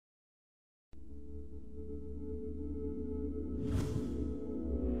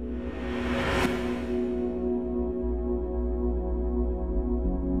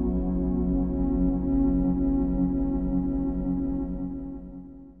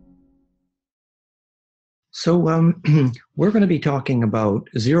So we're going to be talking about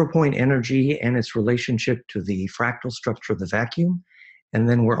zero-point energy and its relationship to the fractal structure of the vacuum. And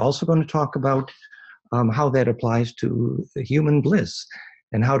then we're also going to talk about how that applies to human bliss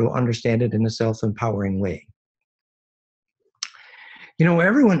and how to understand it in a self-empowering way. You know,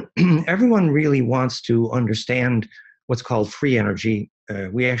 everyone really wants to understand what's called free energy.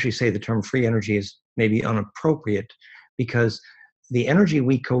 We actually say the term free energy is maybe inappropriate because the energy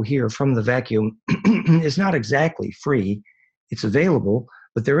we cohere from the vacuum is not exactly free. It's available,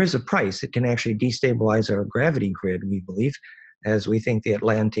 but there is a price. It can actually destabilize our gravity grid, we believe, as we think the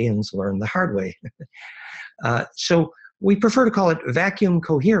Atlanteans learned the hard way. So we prefer to call it vacuum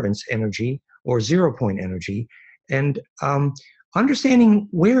coherence energy or zero-point energy. And understanding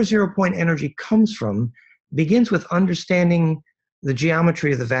where zero-point energy comes from begins with understanding the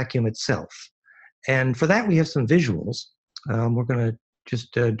geometry of the vacuum itself. And for that, we have some visuals. We're going to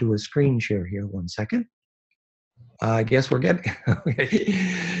just do a screen share here. 1 second. I guess we're getting okay.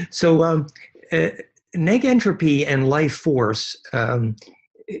 So neg entropy and life force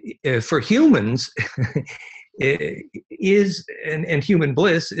for humans is and human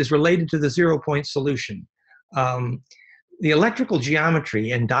bliss is related to the zero-point solution. The electrical geometry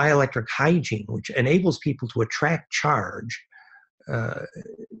and dielectric hygiene, which enables people to attract charge,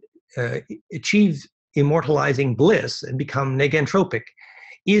 achieve immortalizing bliss and become negentropic,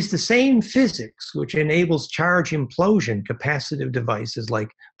 is the same physics which enables charge implosion capacitive devices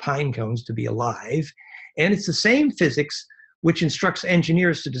like pine cones to be alive. And it's the same physics which instructs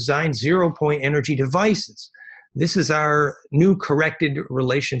engineers to design zero-point energy devices. This is our new corrected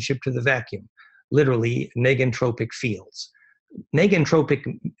relationship to the vacuum, literally negentropic fields. Negentropic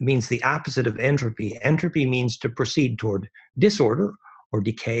means the opposite of entropy. Entropy means to proceed toward disorder or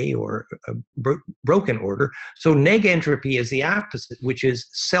decay or broken order. So negentropy is the opposite, which is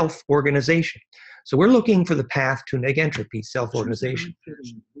self-organization. So we're looking for the path to negentropy, self-organization.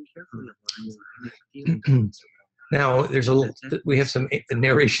 Now, we have some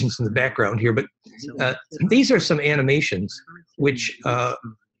narrations in the background here, but these are some animations which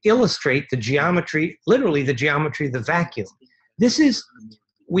illustrate the geometry, literally the geometry of the vacuum. This is,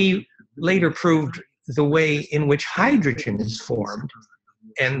 we later proved the way in which hydrogen is formed.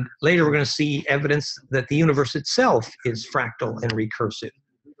 And later we're going to see evidence that the universe itself is fractal and recursive.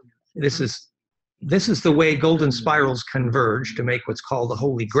 This is the way golden spirals converge to make what's called the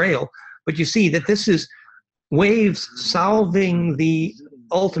Holy Grail. But you see that this is waves solving the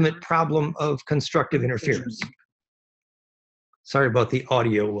ultimate problem of constructive interference. Sorry about the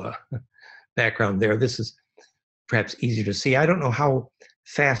audio background there. This is perhaps easier to see. I don't know how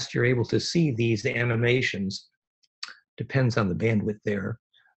fast you're able to see these animations. Depends on the bandwidth there.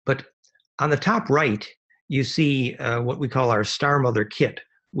 But on the top right, you see what we call our Star Mother kit,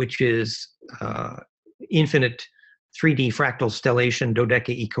 which is infinite 3D fractal stellation,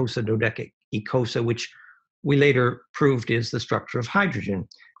 dodeca, icosa, which we later proved is the structure of hydrogen.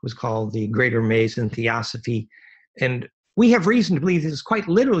 It was called the Greater Meson Theosophy. And we have reason to believe this is quite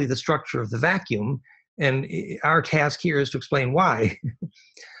literally the structure of the vacuum. And our task here is to explain why.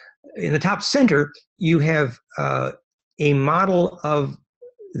 In the top center, you have a model of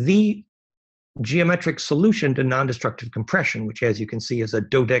the geometric solution to non-destructive compression, which, as you can see, is a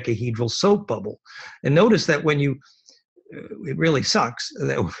dodecahedral soap bubble. And notice that when you, it really sucks,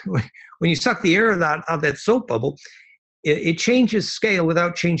 that when you suck the air out of that soap bubble, it changes scale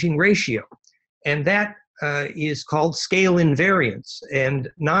without changing ratio. And that is called scale invariance and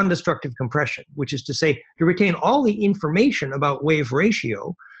non-destructive compression, which is to say, to retain all the information about wave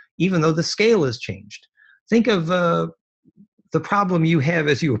ratio, even though the scale is changed. Think of the problem you have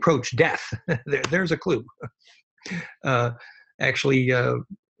as you approach death. There's a clue. Actually,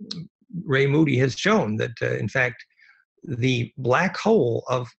 Ray Moody has shown that, in fact, the black hole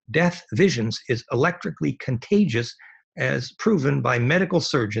of death visions is electrically contagious, as proven by medical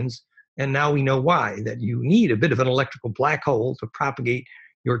surgeons. And now we know why, that you need a bit of an electrical black hole to propagate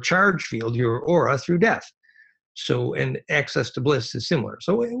your charge field, your aura, through death. So, and access to bliss is similar.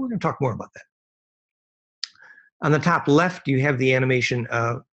 So we're going to talk more about that. On the top left, you have the animation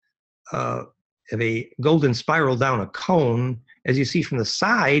of a golden spiral down a cone. As you see from the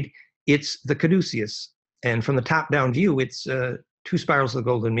side, it's the caduceus. And from the top-down view, it's 2 spirals of the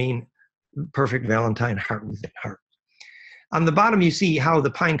golden mean, perfect Valentine heart within heart. On the bottom, you see how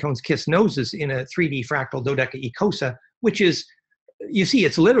the pine cones kiss noses in a 3D fractal dodeca icosa, which is, you see,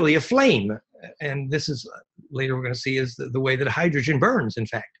 it's literally a flame. And this is, later we're going to see, is the way that hydrogen burns, in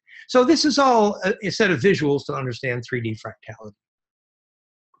fact. So this is all a set of visuals to understand 3D fractality.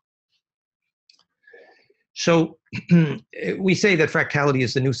 So we say that fractality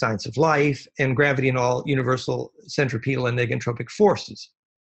is the new science of life and gravity and all universal centripetal and negentropic forces.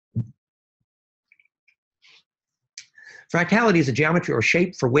 Fractality is a geometry or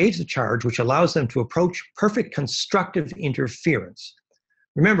shape for waves of charge which allows them to approach perfect constructive interference.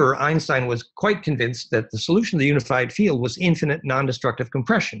 Remember, Einstein was quite convinced that the solution to the unified field was infinite non-destructive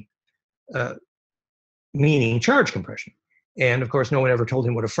compression, meaning charge compression. And of course, no one ever told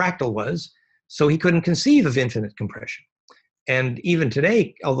him what a fractal was, so he couldn't conceive of infinite compression. And even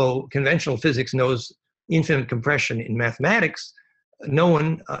today, although conventional physics knows infinite compression in mathematics, no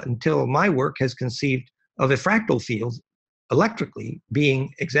one until my work has conceived of a fractal field electrically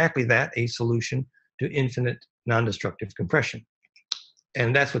being exactly that, a solution to infinite non-destructive compression.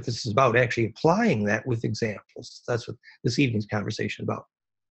 And that's what this is about, actually applying that with examples. That's what this evening's conversation is about.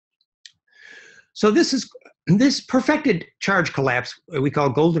 So this perfected charge collapse we call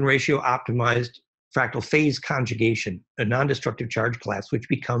golden ratio optimized fractal phase conjugation, a non-destructive charge collapse, which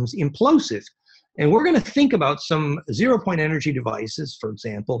becomes implosive. And we're going to think about some zero-point energy devices, for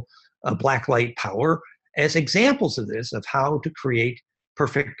example, black light power, as examples of this, of how to create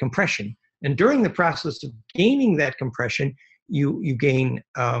perfect compression. And during the process of gaining that compression, you gain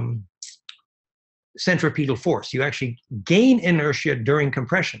centripetal force. You actually gain inertia during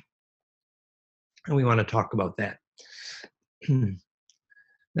compression. And we want to talk about that.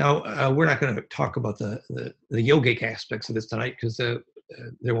 Now, we're not going to talk about the yogic aspects of this tonight because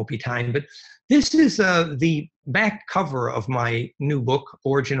there won't be time. But this is the back cover of my new book,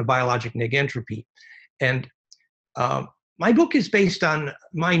 Origin of Biologic Negentropy. And my book is based on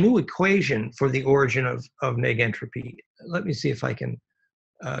my new equation for the origin of negentropy. Let me see if I can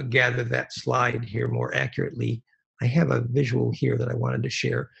gather that slide here more accurately. I have a visual here that I wanted to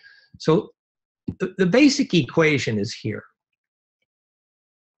share. So the basic equation is here.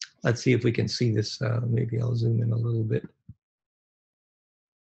 Let's see if we can see this. Maybe I'll zoom in a little bit.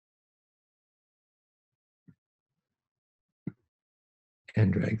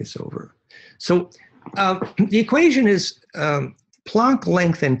 And drag this over. So the equation is Planck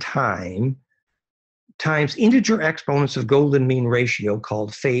length and time times integer exponents of golden mean ratio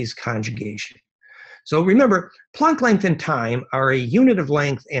called phase conjugation. So remember, Planck length and time are a unit of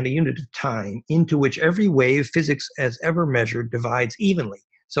length and a unit of time into which every wave physics has ever measured divides evenly.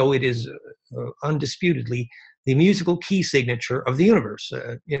 So it is undisputedly the musical key signature of the universe.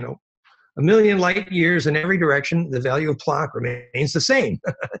 You know, a million light years in every direction, the value of Planck remains the same.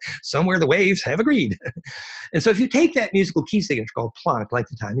 Somewhere the waves have agreed. And so if you take that musical key signature called Planck, like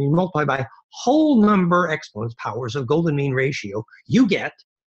the time, and you multiply by whole number exponents, powers of golden mean ratio, you get,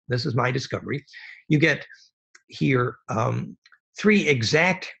 this is my discovery, you get here 3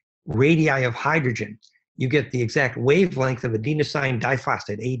 exact radii of hydrogen. You get the exact wavelength of adenosine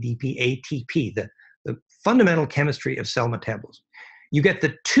diphosphate, ADP, ATP, the fundamental chemistry of cell metabolism. You get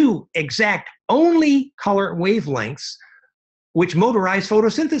the 2 exact only color wavelengths which motorize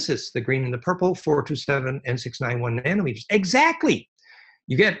photosynthesis, the green and the purple, 427 and 691 nanometers. Exactly.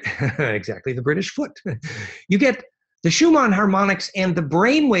 You get exactly the British foot. You get the Schumann harmonics and the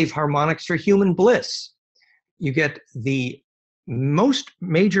brainwave harmonics for human bliss. You get the most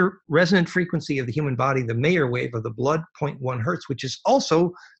major resonant frequency of the human body, the Mayer wave of the blood, 0.1 hertz, which is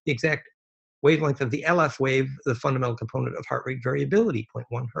also the exact wavelength of the LF wave, the fundamental component of heart rate variability,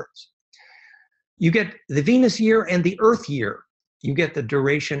 0.1 hertz. You get the Venus year and the Earth year. You get the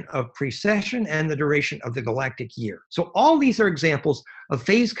duration of precession and the duration of the galactic year. So all these are examples of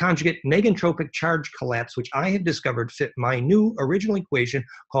phase conjugate negentropic charge collapse, which I have discovered fit my new original equation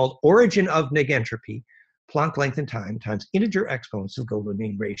called origin of negentropy, Planck length and time times integer exponents of golden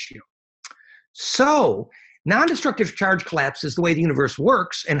mean ratio. So non-destructive charge collapse is the way the universe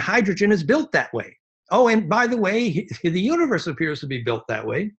works, and hydrogen is built that way. Oh, and by the way, the universe appears to be built that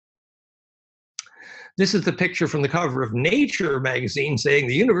way. This is the picture from the cover of Nature magazine saying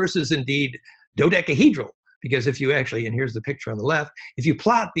the universe is indeed dodecahedral, because if you actually, and here's the picture on the left, if you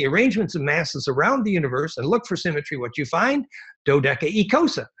plot the arrangements of masses around the universe and look for symmetry, what you find, dodeca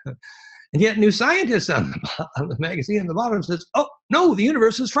icosa. And yet New Scientist on the magazine on the bottom says, oh, no, the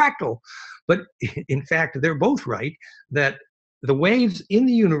universe is fractal. But in fact, they're both right, that the waves in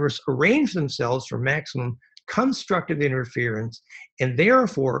the universe arrange themselves for maximum constructive interference and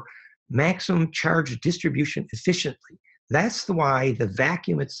therefore maximum charge distribution efficiently. That's why the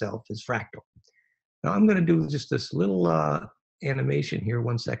vacuum itself is fractal. Now I'm going to do just this little animation here,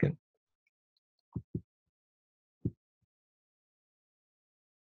 1 second.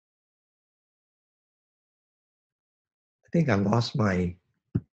 I think I lost my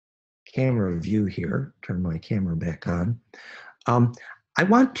camera view here. Turn my camera back on. I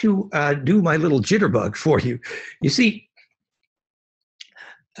want to do my little jitterbug for you. You see,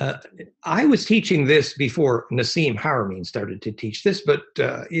 I was teaching this before Nassim Haramein started to teach this, but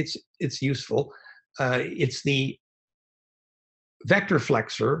it's useful. It's the vector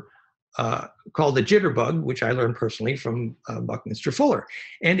flexor called the jitterbug, which I learned personally from Buckminster Fuller.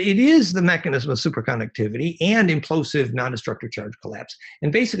 And it is the mechanism of superconductivity and implosive non-destructive charge collapse.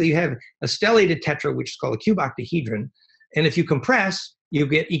 And basically you have a stellated tetra, which is called a cube octahedron. And if you compress, you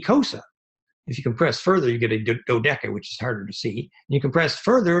get icosa. If you compress further, you get a dodeca, which is harder to see. And you compress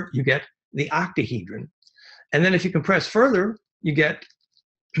further, you get the octahedron. And then if you compress further, you get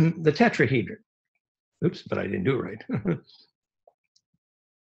the tetrahedron. Oops, but I didn't do it right.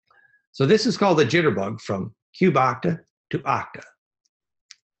 So this is called the jitterbug from cube octa to octa.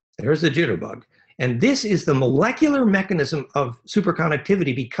 There's the jitterbug. And this is the molecular mechanism of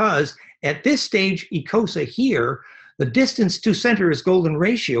superconductivity because at this stage, icosa here, the distance to center is golden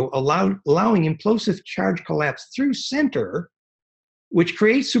ratio, allowing implosive charge collapse through center, which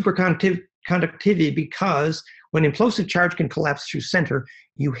creates superconductivity because when implosive charge can collapse through center,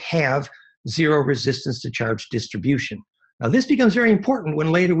 you have zero resistance to charge distribution. Now, this becomes very important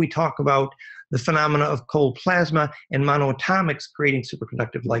when later we talk about the phenomena of cold plasma and monoatomics creating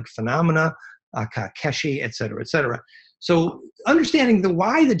superconductive-like phenomena, Kakeshi, et cetera, et cetera. So understanding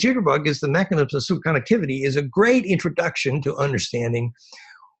why the jitterbug is the mechanism of superconductivity is a great introduction to understanding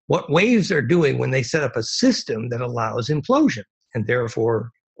what waves are doing when they set up a system that allows implosion and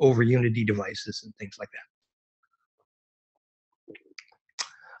therefore over unity devices and things like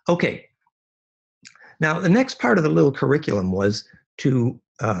that. Okay. Now, the next part of the little curriculum was to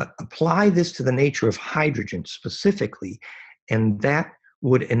apply this to the nature of hydrogen specifically, and that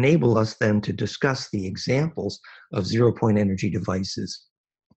would enable us then to discuss the examples of zero-point energy devices.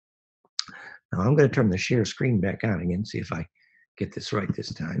 Now, I'm going to turn the share screen back on again, see if I get this right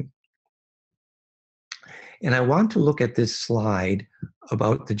this time. And I want to look at this slide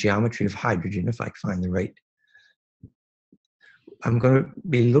about the geometry of hydrogen, if I can find the right. I'm going to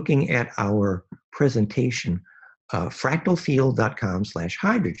be looking at our presentation,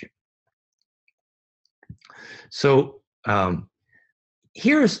 fractalfield.com/hydrogen. So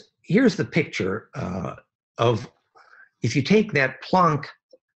here's the picture of, if you take that Planck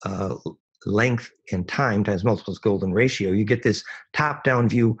length and time times multiples golden ratio, you get this top-down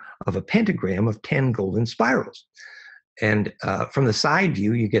view of a pentagram of 10 golden spirals. And from the side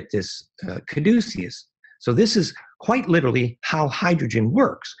view, you get this caduceus. So this is quite literally how hydrogen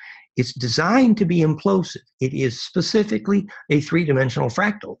works. It's designed to be implosive. It is specifically a three-dimensional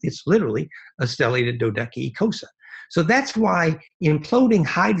fractal. It's literally a stellated dodeca icosa. So that's why imploding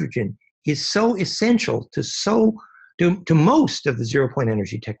hydrogen is so essential to most of the zero-point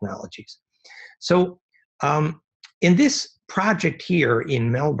energy technologies. So in this project here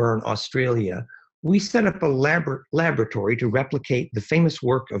in Melbourne, Australia, we set up a laboratory to replicate the famous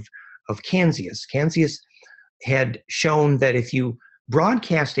work of Canzius. Canzius had shown that if you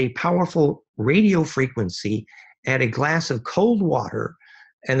broadcast a powerful radio frequency at a glass of cold water,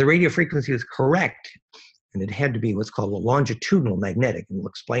 and the radio frequency was correct, and it had to be what's called a longitudinal magnetic, and we'll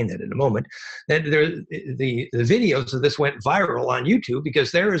explain that in a moment, that the videos of this went viral on YouTube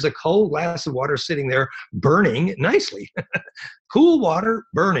because there is a cold glass of water sitting there burning nicely. Cool water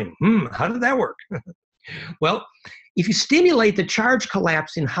burning. How did that work? Well, if you stimulate the charge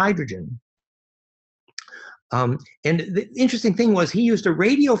collapse in hydrogen, and the interesting thing was he used a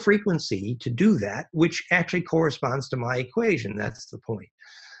radio frequency to do that, which actually corresponds to my equation. That's the point.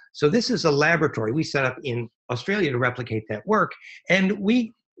 So this is a laboratory we set up in Australia to replicate that work. And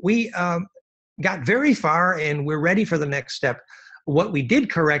we got very far, and we're ready for the next step. What we did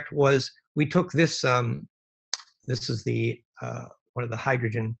correct was we took this, this is the one of the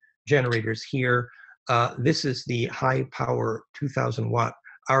hydrogen generators here. This is the high power 2000 watt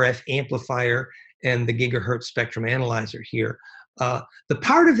RF amplifier and the gigahertz spectrum analyzer here. The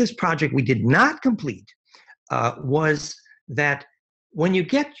part of this project we did not complete was that when you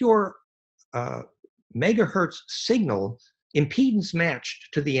get your megahertz signal impedance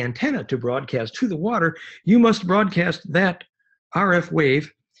matched to the antenna to broadcast to the water, you must broadcast that RF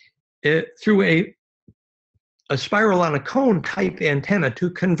wave through a spiral on a cone type antenna to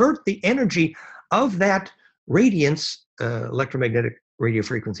convert the energy of that radiance, electromagnetic radio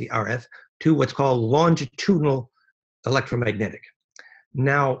frequency RF, to what's called longitudinal electromagnetic.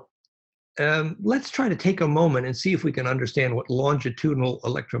 Now, let's try to take a moment and see if we can understand what longitudinal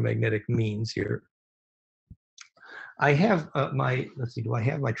electromagnetic means here. I have let's see, do I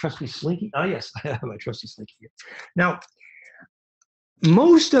have my trusty slinky? Oh yes, I have my trusty slinky here. Now,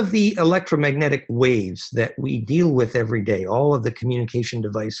 Most of the electromagnetic waves that we deal with every day, all of the communication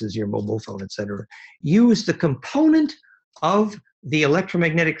devices, your mobile phone, etc., use the component of the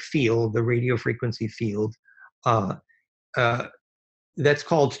electromagnetic field, the radio frequency field, that's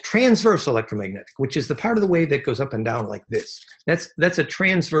called transverse electromagnetic, which is the part of the wave that goes up and down like this. That's a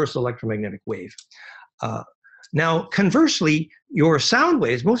transverse electromagnetic wave. Now, conversely, your sound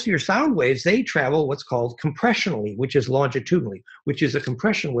waves, most of your sound waves, they travel what's called compressionally, which is longitudinally, which is a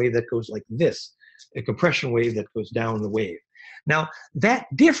compression wave that goes like this, a compression wave that goes down the wave. Now, that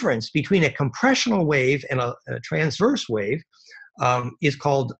difference between a compressional wave and a transverse wave is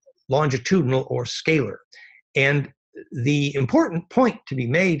called longitudinal or scalar. And the important point to be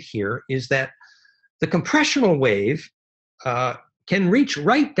made here is that the compressional wave can reach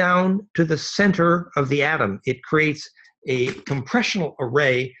right down to the center of the atom. It creates a compressional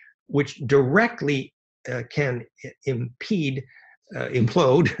array which directly can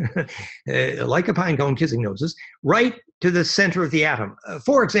implode, like a pine cone kissing noses, right to the center of the atom.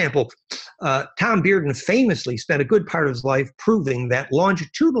 For example, Tom Bearden famously spent a good part of his life proving that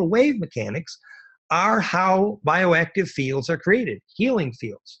longitudinal wave mechanics are how bioactive fields are created, healing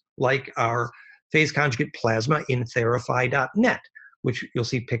fields, like our phase conjugate plasma in therify.net, which you'll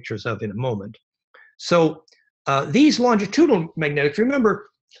see pictures of in a moment. So these longitudinal magnetics, remember,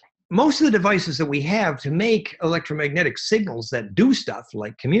 most of the devices that we have to make electromagnetic signals that do stuff,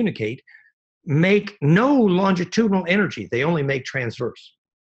 like communicate, make no longitudinal energy. They only make transverse.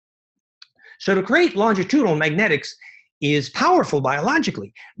 So to create longitudinal magnetics is powerful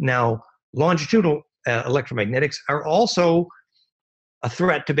biologically. Now, longitudinal electromagnetics are also a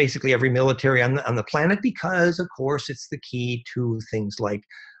threat to basically every military on the planet because, of course, it's the key to things like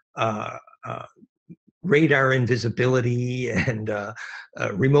radar invisibility and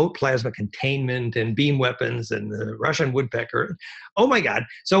remote plasma containment and beam weapons and the Russian woodpecker. Oh my God.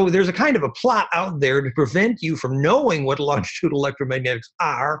 So there's a kind of a plot out there to prevent you from knowing what longitudinal electromagnetics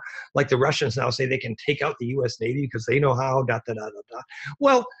are. Like the Russians now say they can take out the US Navy because they know how, .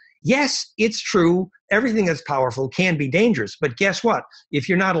 Well, yes, it's true. Everything that's powerful can be dangerous. But guess what? If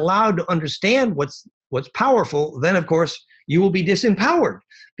you're not allowed to understand what's powerful, then of course you will be disempowered,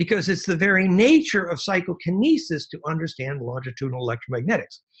 because it's the very nature of psychokinesis to understand longitudinal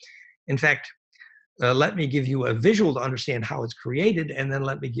electromagnetics. In fact, let me give you a visual to understand how it's created, and then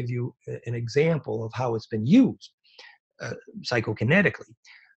let me give you an example of how it's been used psychokinetically.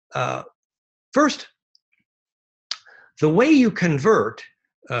 First, the way you convert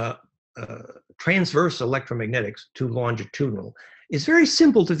transverse electromagnetics to longitudinal is very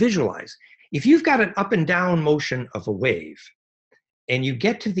simple to visualize. If you've got an up and down motion of a wave, and you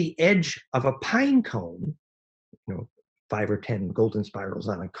get to the edge of a pine cone, 5 or 10 golden spirals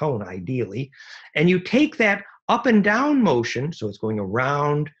on a cone ideally, and you take that up and down motion, so it's going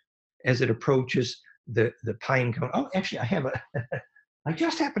around as it approaches the pine cone. Oh, actually, I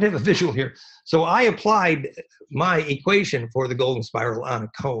just happen to have a visual here. So I applied my equation for the golden spiral on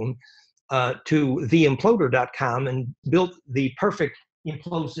a cone to theimploder.com and built the perfect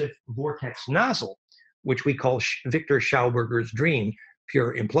implosive vortex nozzle, which we call Victor Schauberger's dream,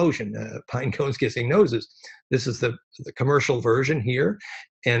 pure implosion, pine cones kissing noses. This is the commercial version here,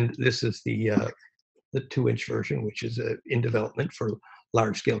 and this is the 2-inch version, which is in development for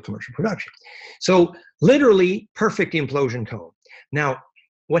large-scale commercial production. So literally perfect implosion cone. Now,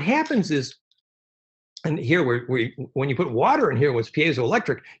 what happens is, and here when you put water in here, what's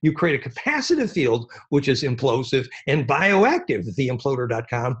piezoelectric, you create a capacitive field, which is implosive and bioactive.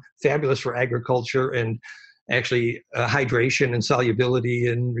 Theimploder.com, fabulous for agriculture and actually hydration and solubility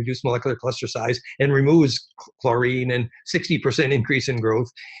and reduced molecular cluster size, and removes chlorine and 60% increase in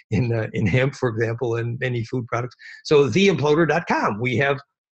growth in hemp, for example, and many food products. So theimploder.com, we have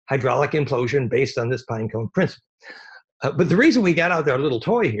hydraulic implosion based on this pine cone principle. But the reason we got out our little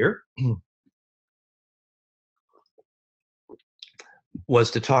toy here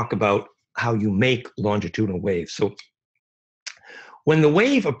was to talk about how you make longitudinal waves. So when the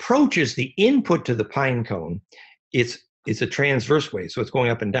wave approaches the input to the pine cone, it's a transverse wave, so it's going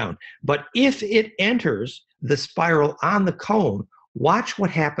up and down. But if it enters the spiral on the cone, watch what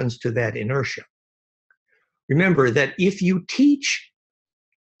happens to that inertia. Remember that if you teach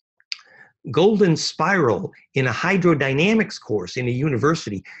golden spiral in a hydrodynamics course in a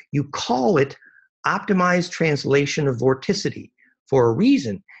university, you call it optimized translation of vorticity for a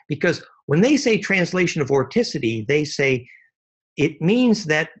reason, because when they say translation of vorticity, they say it means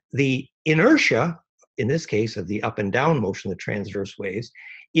that the inertia, in this case of the up and down motion, the transverse waves,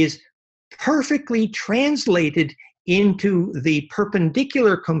 is perfectly translated into the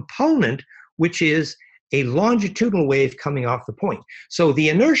perpendicular component, which is a longitudinal wave coming off the point. So the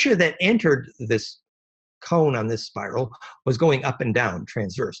inertia that entered this cone on this spiral was going up and down,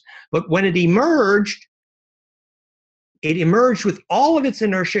 transverse. But when it emerged with all of its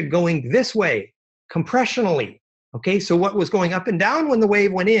inertia going this way, compressionally. Okay, so what was going up and down when the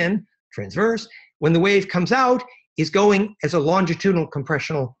wave went in, transverse, when the wave comes out, is going as a longitudinal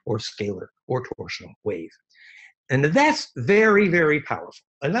compressional or scalar or torsional wave. And that's very, very powerful.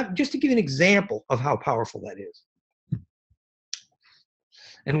 And just to give you an example of how powerful that is.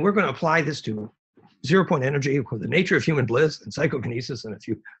 And we're going to apply this to zero-point energy with the nature of human bliss and psychokinesis and a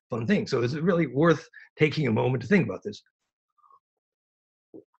few fun things. So it's really worth taking a moment to think about this.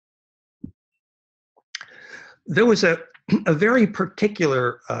 There was a very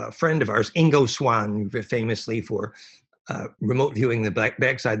particular friend of ours, Ingo Swann, famously for remote viewing the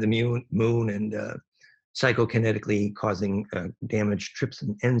backside of the moon and psychokinetically causing damaged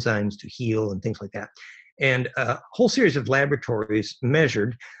trypsin enzymes to heal and things like that. And a whole series of laboratories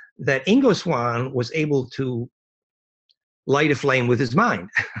measured that Ingo Swann was able to light a flame with his mind.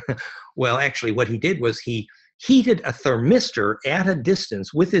 Well, actually, what he did was he heated a thermistor at a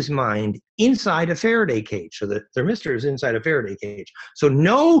distance with his mind inside a Faraday cage. So the thermistor is inside a Faraday cage. So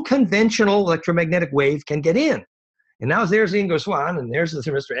no conventional electromagnetic wave can get in. And now there's Ingo Swann, and there's the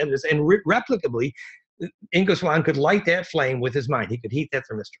thermistor at this. And replicably, Ingo Swann could light that flame with his mind. He could heat that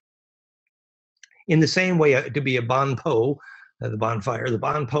thermistor. In the same way, to be a Bonpo, the bonfire, the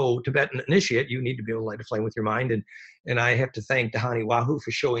Bonpo Tibetan initiate, you need to be able to light a flame with your mind. And I have to thank Dhani Wahoo for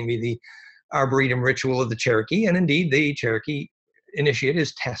showing me the Arboretum ritual of the Cherokee. And indeed, the Cherokee initiate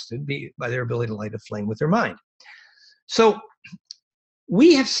is tested by their ability to light a flame with their mind. So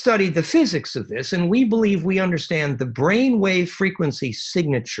we have studied the physics of this, and we believe we understand the brainwave frequency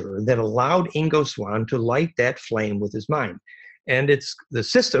signature that allowed Ingo Swann to light that flame with his mind. And it's the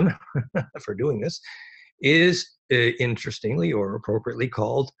system for doing this is interestingly or appropriately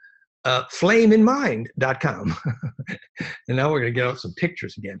called flameinmind.com. And now we're going to get out some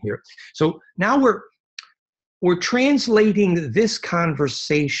pictures again here. So now we're translating this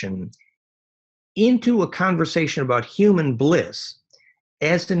conversation into a conversation about human bliss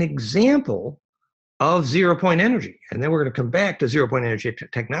as an example of zero-point energy. And then we're going to come back to zero-point energy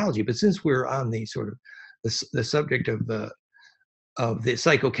technology. But since we're on the sort of the subject of the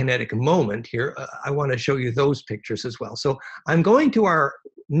psychokinetic moment here, I want to show you those pictures as well. So I'm going to our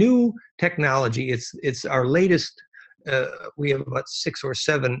new technology. It's our latest. We have about 6 or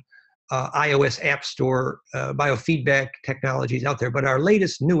 7 iOS App Store biofeedback technologies out there, but our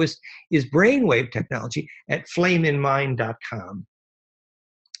latest, newest is brainwave technology at flameinmind.com.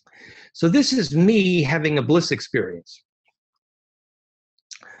 So this is me having a bliss experience.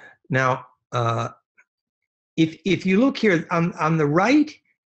 Now, if you look here, on the right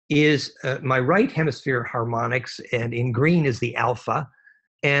is my right hemisphere harmonics, and in green is the alpha,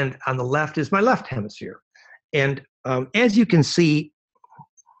 and on the left is my left hemisphere. And as you can see,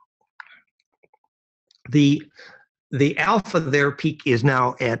 the alpha there peak is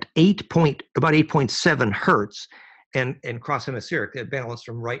now at about 8.7 hertz, and cross hemispheric, that balance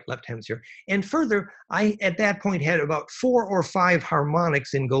from right left hemisphere. And further, I at that point had about 4 or 5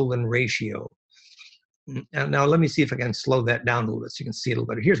 harmonics in golden ratio. Now let me see if I can slow that down a little bit so you can see it a little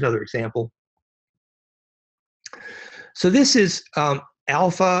better. Here's another example. So this is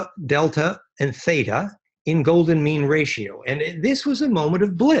alpha, delta, and theta in golden mean ratio. And this was a moment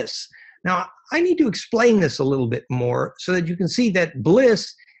of bliss. Now, I need to explain this a little bit more so that you can see that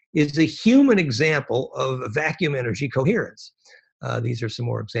bliss is a human example of vacuum energy coherence. These are some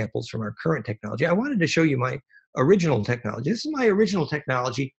more examples from our current technology. I wanted to show you my original technology. This is my original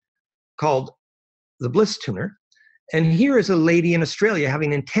technology called the Bliss Tuner. And here is a lady in Australia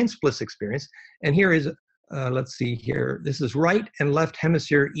having an intense bliss experience. And here is, let's see here, this is right and left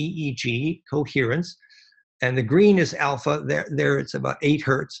hemisphere EEG, coherence. And the green is alpha, there it's about 8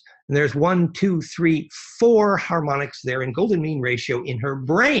 hertz. And there's 1, 2, 3, 4 harmonics there in golden mean ratio in her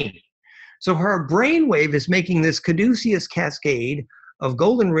brain. So her brain wave is making this caduceus cascade of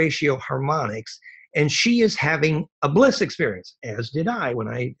golden ratio harmonics, and she is having a bliss experience, as did I when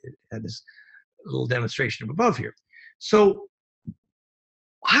I had this little demonstration up above here. So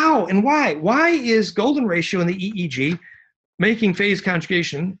how and why? Why is golden ratio in the EEG making phase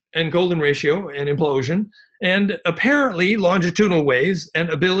conjugation and golden ratio and implosion, and apparently longitudinal waves and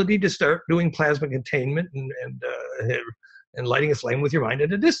ability to start doing plasma containment and lighting a flame with your mind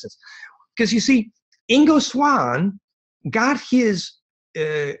at a distance? Because you see, Ingo Swann got his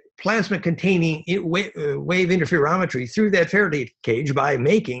plasma containing wave interferometry through that Faraday cage by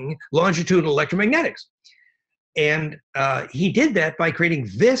making longitudinal electromagnetics. And he did that by creating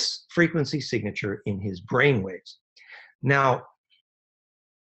this frequency signature in his brainwaves. Now,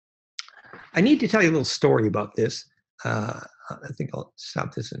 I need to tell you a little story about this. I think I'll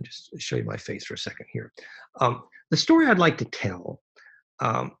stop this and just show you my face for a second here. The story I'd like to tell,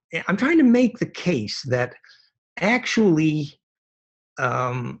 I'm trying to make the case that actually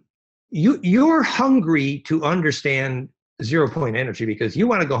you're hungry to understand zero-point energy because you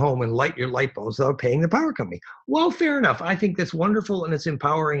want to go home and light your light bulbs without paying the power company. Well, fair enough. I think that's wonderful and it's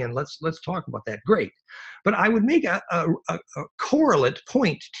empowering, and let's talk about that. Great. But I would make a correlate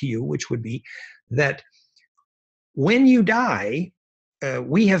point to you, which would be that when you die,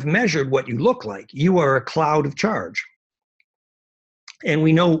 we have measured what you look like. You are a cloud of charge. And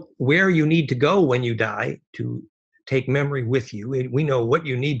we know where you need to go when you die to take memory with you. We know what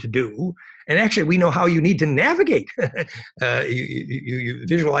you need to do. And actually, we know how you need to navigate. You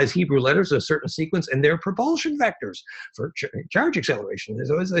visualize Hebrew letters, a certain sequence, and their propulsion vectors for charge acceleration.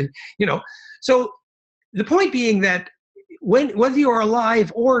 There's always so the point being that whether you're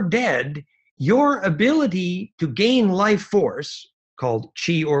alive or dead, your ability to gain life force, called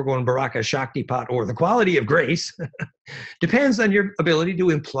chi, orgone, baraka, shaktipat, or the quality of grace, depends on your ability to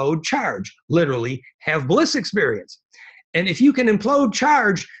implode charge, literally have bliss experience. And if you can implode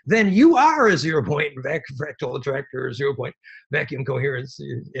charge, then you are a zero-point fractal attractor, or zero-point vacuum coherence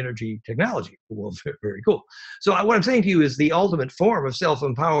energy technology. Well, very cool. So what I'm saying to you is the ultimate form of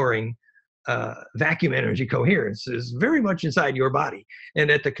self-empowering vacuum energy coherence is very much inside your body.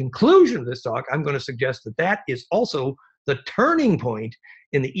 And at the conclusion of this talk, I'm going to suggest that that is also the turning point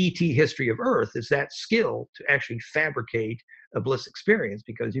in the ET history of Earth, is that skill to actually fabricate a bliss experience,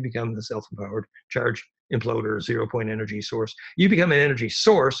 because you become the self-empowered charge imploder, zero-point energy source. You become an energy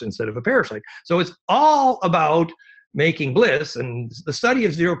source instead of a parasite. So it's all about making bliss, and the study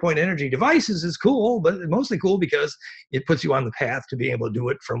of zero-point energy devices is cool, but mostly cool because it puts you on the path to being able to do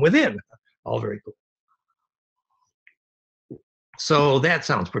it from within. All very cool. So that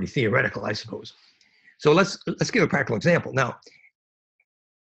sounds pretty theoretical, I suppose. So let's give a practical example. Now,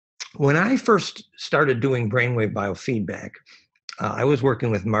 when I first started doing brainwave biofeedback, I was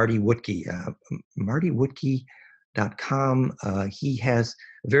working with Marty Wuttke, martywoodke.com. He has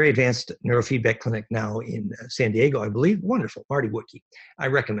a very advanced neurofeedback clinic now in San Diego, I believe. Wonderful, Marty Wuttke. I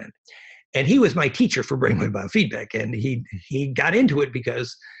recommend. And he was my teacher for brainwave biofeedback, and he got into it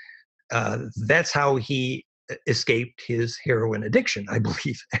because that's how he escaped his heroin addiction, I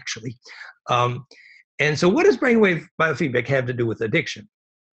believe, actually. And so what does brainwave biofeedback have to do with addiction?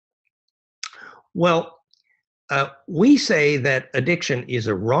 Well, we say that addiction is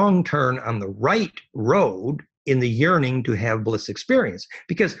a wrong turn on the right road in the yearning to have bliss experience,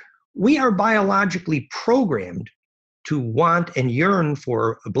 because we are biologically programmed to want and yearn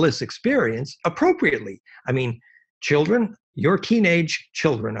for a bliss experience appropriately. I mean, children, your teenage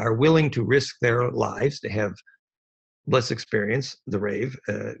children are willing to risk their lives to have bliss experience, the rave,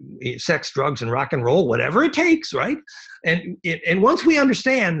 sex, drugs, and rock and roll, whatever it takes, right? And once we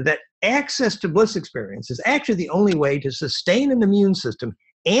understand that access to bliss experience is actually the only way to sustain an immune system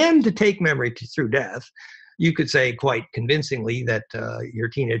and to take memory through death, you could say quite convincingly that your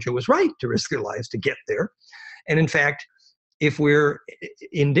teenager was right to risk their lives to get there. And in fact, if we're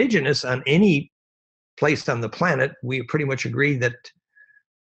indigenous on any place on the planet, we pretty much agree that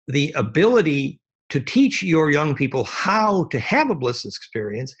the ability to teach your young people how to have a bliss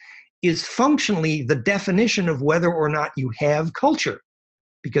experience is functionally the definition of whether or not you have culture.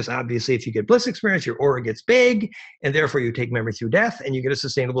 Because obviously, if you get bliss experience, your aura gets big, and therefore you take memory through death, and you get a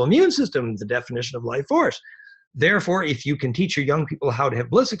sustainable immune system, the definition of life force. Therefore, if you can teach your young people how to have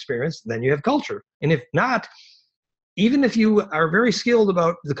bliss experience, then you have culture. And if not, even if you are very skilled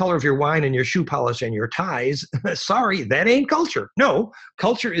about the color of your wine and your shoe polish and your ties, sorry, that ain't culture. No,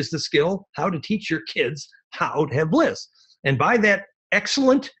 culture is the skill how to teach your kids how to have bliss. And by that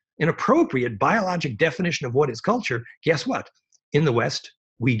excellent and appropriate biologic definition of what is culture, guess what? In the West,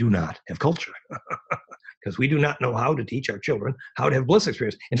 we do not have culture because we do not know how to teach our children how to have bliss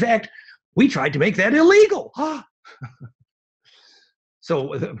experience. In fact, we tried to make that illegal.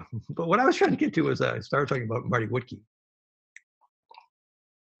 So, but what I was trying to get to is I started talking about Marty Wuttke.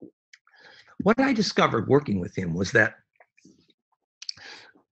 What I discovered working with him was that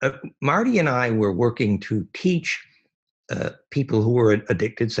Marty and I were working to teach people who were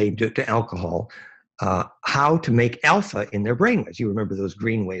addicted, say, to alcohol, how to make alpha in their brainwaves. You remember those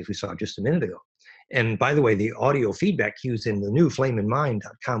green waves we saw just a minute ago. And by the way, the audio feedback cues in the new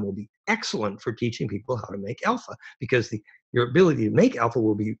flameinmind.com will be excellent for teaching people how to make alpha, because the your ability to make alpha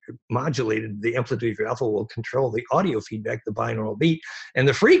will be modulated. The amplitude of your alpha will control the audio feedback, the binaural beat, and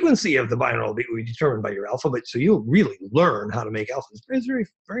the frequency of the binaural beat will be determined by your alpha. But so you'll really learn how to make alpha. It's very,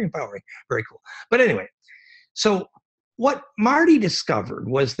 very empowering, very cool. But anyway, so what Marty discovered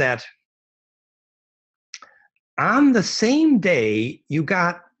was that on the same day you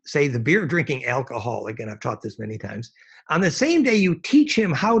got, say, the beer drinking alcoholic, and I've taught this many times, on the same day you teach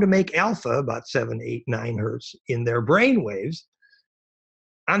him how to make alpha, about 7, 8, 9 hertz in their brain waves,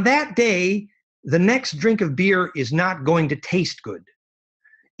 on that day, the next drink of beer is not going to taste good.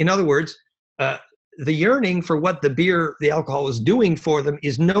 In other words, the yearning for what the alcohol is doing for them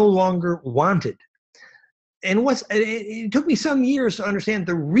is no longer wanted. And it took me some years to understand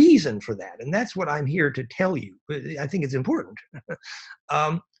the reason for that. And that's what I'm here to tell you. I think it's important.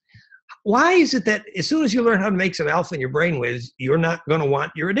 Why is it that as soon as you learn how to make some alpha in your brainwaves, you're not going to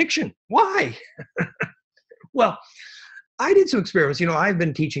want your addiction? Why? Well, I did some experiments. You know, I've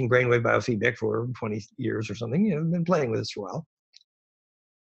been teaching brainwave biofeedback for 20 years or something. You know, I've been playing with this for a while.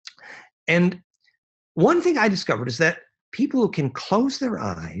 And one thing I discovered is that people who can close their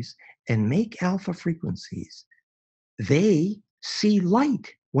eyes and make alpha frequencies, they see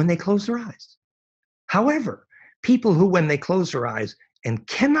light when they close their eyes. However, people who, when they close their eyes and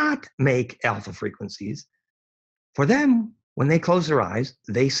cannot make alpha frequencies, for them, when they close their eyes,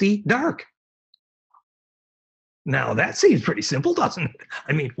 they see dark. Now, that seems pretty simple, doesn't it?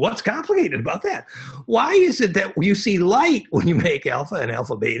 I mean, what's complicated about that? Why is it that you see light when you make alpha and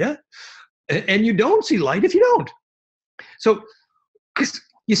alpha beta, and you don't see light if you don't? So,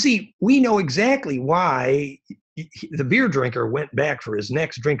 you see, we know exactly why the beer drinker went back for his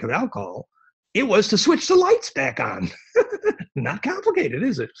next drink of alcohol. It was to switch the lights back on. Not complicated,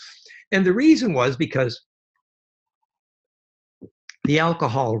 is it? And the reason was because the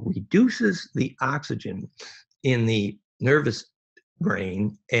alcohol reduces the oxygen in the nervous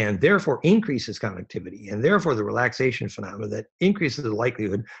brain and therefore increases connectivity, and therefore the relaxation phenomena that increases the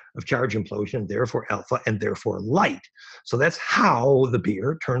likelihood of charge implosion, therefore alpha, and therefore light. So that's how the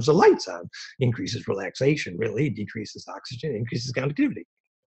beer turns the lights on. Increases relaxation, really, decreases oxygen, increases connectivity.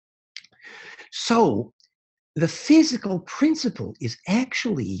 So the physical principle is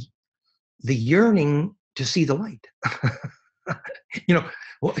actually the yearning to see the light. You know,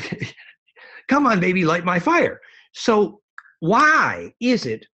 well, come on, baby, light my fire. So why is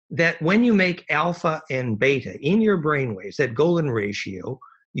it that when you make alpha and beta in your brainwaves, that golden ratio,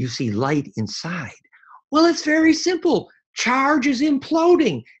 you see light inside? Well, it's very simple. Charge is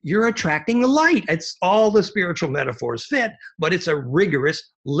imploding. You're attracting the light. It's all the spiritual metaphors fit, but it's a rigorous,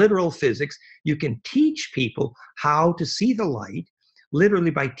 literal physics. You can teach people how to see the light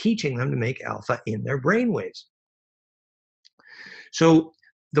literally by teaching them to make alpha in their brainwaves. So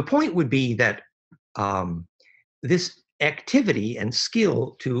the point would be that this activity and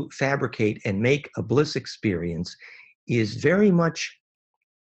skill to fabricate and make a bliss experience is very much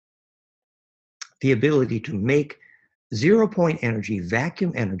the ability to make zero-point energy,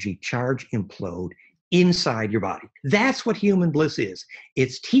 vacuum energy, charge, implode inside your body. That's what human bliss is.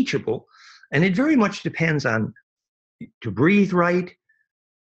 It's teachable, and it very much depends on to breathe right,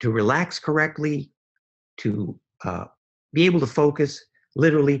 to relax correctly, to be able to focus,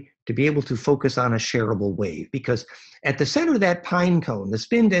 literally, to be able to focus on a shareable wave. Because at the center of that pine cone, the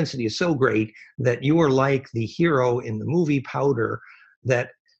spin density is so great that you are like the hero in the movie Powder,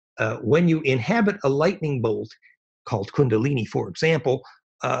 that when you inhabit a lightning bolt, called Kundalini, for example,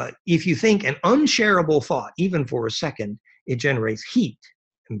 if you think an unshareable thought, even for a second, it generates heat,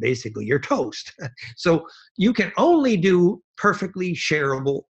 and basically you're toast. So you can only do perfectly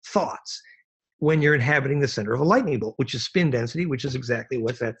shareable thoughts when you're inhabiting the center of a lightning bolt, which is spin density, which is exactly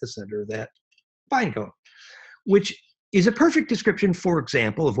what's at the center of that pine cone, which is a perfect description, for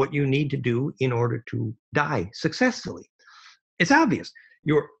example, of what you need to do in order to die successfully. It's obvious.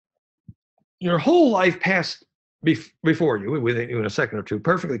 Your whole life passed before you, within a second or two,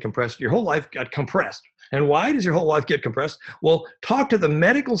 perfectly compressed. Your whole life got compressed. And why does your whole life get compressed? Well, talk to the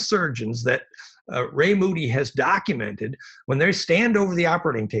medical surgeons that Ray Moody has documented. When they stand over the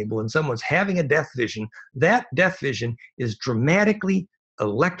operating table and someone's having a death vision, that death vision is dramatically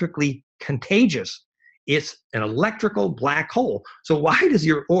electrically contagious. It's an electrical black hole. So why does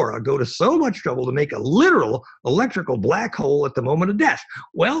your aura go to so much trouble to make a literal electrical black hole at the moment of death?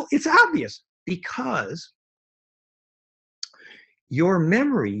 Well, it's obvious, because your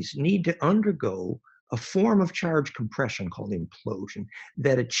memories need to undergo a form of charge compression called implosion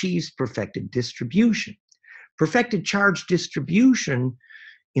that achieves perfected distribution. Perfected charge distribution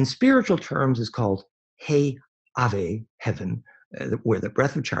in spiritual terms is called Hey Ave, heaven, where the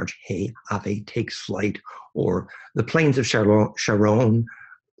breath of charge, hey, ave, takes flight, or the planes of Charon,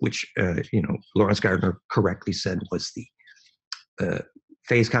 which, Lawrence Gardner correctly said was the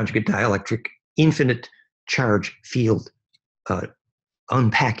phase conjugate dielectric infinite charge field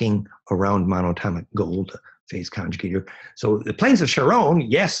unpacking around monatomic gold phase conjugator. So the planes of Charon,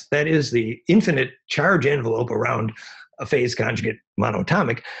 yes, that is the infinite charge envelope around a phase conjugate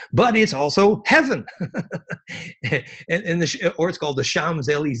monatomic, but it's also heaven. Or it's called the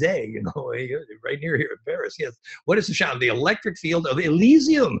Champs-Élysées, right near here in Paris. Yes. What is the Champs? The electric field of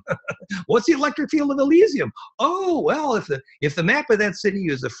Elysium. What's the electric field of Elysium? Oh, well, if the map of that city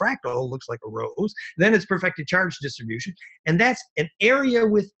is a fractal, looks like a rose, then it's perfected charge distribution. And that's an area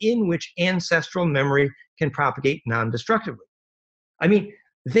within which ancestral memory can propagate non-destructively. I mean,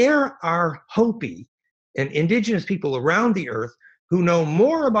 there are Hopi and indigenous people around the earth who know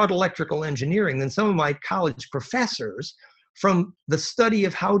more about electrical engineering than some of my college professors from the study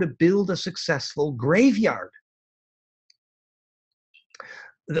of how to build a successful graveyard.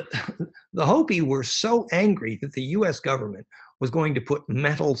 The Hopi were so angry that the US government was going to put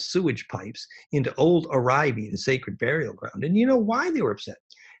metal sewage pipes into old Oribe, the sacred burial ground. And you know why they were upset?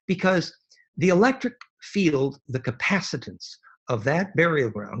 Because the electric field, the capacitance of that burial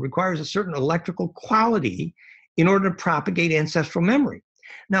ground, requires a certain electrical quality in order to propagate ancestral memory.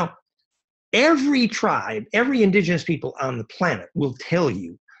 Now, every tribe, every indigenous people on the planet will tell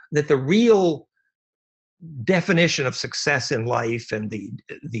you that the real definition of success in life and the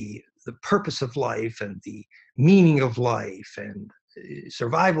purpose of life and the meaning of life and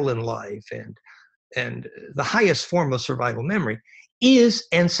survival in life and the highest form of survival memory is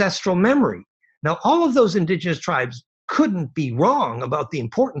ancestral memory. Now, all of those indigenous tribes couldn't be wrong about the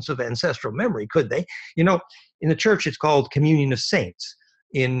importance of ancestral memory, could they? In the church, it's called communion of saints.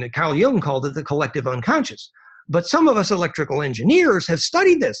 Carl Jung called it the collective unconscious. But some of us electrical engineers have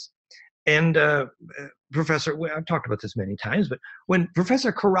studied this. And I've talked about this many times, but when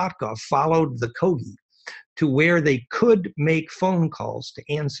Professor Korotkov followed the Kogi to where they could make phone calls to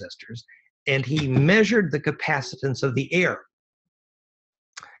ancestors, and he measured the capacitance of the air.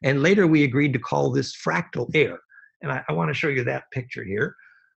 And later we agreed to call this fractal air. And I want to show you that picture here.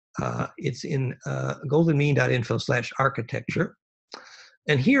 It's in goldenmean.info/architecture.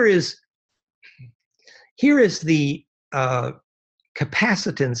 And here is the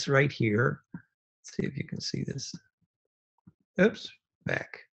capacitance right here. Let's see if you can see this. Oops,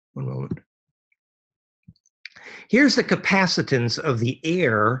 back one moment. Here's the capacitance of the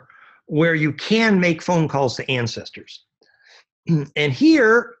air where you can make phone calls to ancestors. And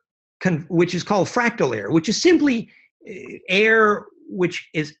here, which is called fractal air, which is simply air which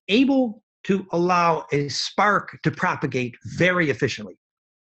is able to allow a spark to propagate very efficiently.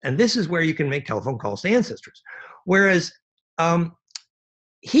 And this is where you can make telephone calls to ancestors. Whereas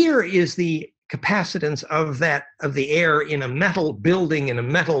here is the capacitance of the air in a metal building, in a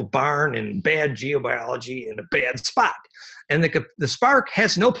metal barn, in bad geobiology, in a bad spot. And the spark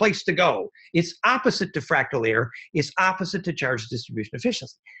has no place to go. It's opposite to fractal air. It's opposite to charge distribution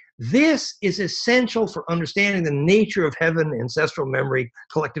efficiency. This is essential for understanding the nature of heaven, ancestral memory,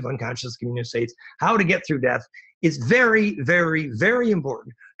 collective unconscious, communion states, how to get through death. It's very, very, very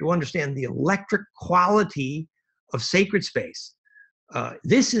important to understand the electric quality of sacred space.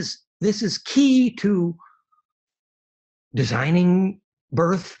 This is key to designing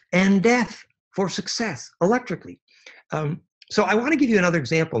birth and death for success electrically. So I want to give you another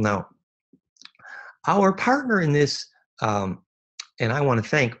example now. Our partner in this, and I want to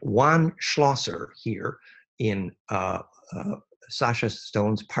thank Juan Schlosser here in Sasha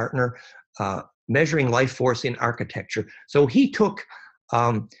Stone's partner, Measuring Life Force in Architecture. So he took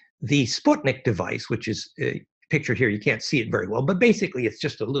the Sputnik device, which is pictured here. You can't see it very well, but basically it's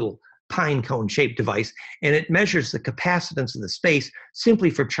just a little pine cone shaped device, and it measures the capacitance of the space simply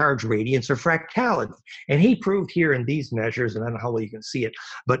for charge radiance or fractality. And he proved here in these measures, and I don't know how well you can see it,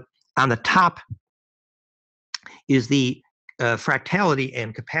 but on the top is the fractality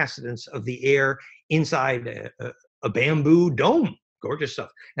and capacitance of the air inside a bamboo dome. Gorgeous stuff.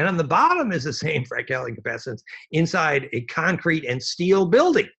 And on the bottom is the same fractality and capacitance inside a concrete and steel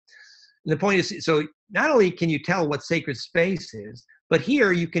building. And the point is, so not only can you tell what sacred space is, but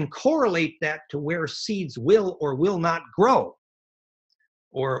here you can correlate that to where seeds will or will not grow,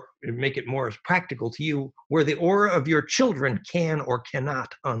 or make it more practical to you, where the aura of your children can or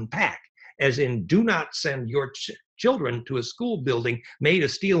cannot unpack, as in do not send your children to a school building made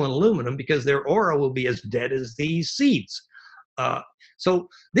of steel and aluminum because their aura will be as dead as these seeds. So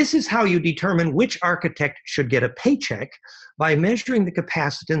this is how you determine which architect should get a paycheck, by measuring the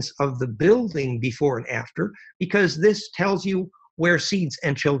capacitance of the building before and after, because this tells you where seeds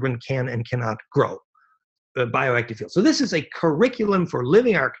and children can and cannot grow. Bioactive field. So this is a curriculum for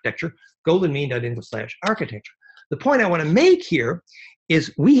living architecture, golden mean.info/architecture. The point I want to make here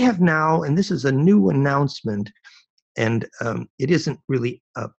is we have now, and this is a new announcement, and it isn't really,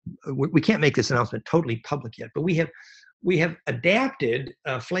 we can't make this announcement totally public yet, but we have adapted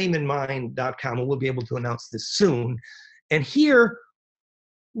flameinmind.com, and we'll be able to announce this soon. And here,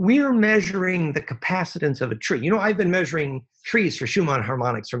 we're measuring the capacitance of a tree. You know, I've been measuring trees for Schumann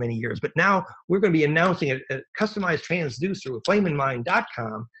harmonics for many years, but now we're going to be announcing a customized transducer with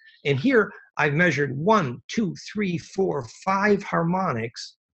flameinmind.com. And here I've measured 1, 2, 3, 4, 5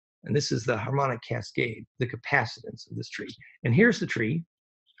 harmonics. And this is the harmonic cascade, the capacitance of this tree. And here's the tree.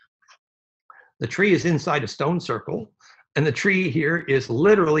 The tree is inside a stone circle. And the tree here is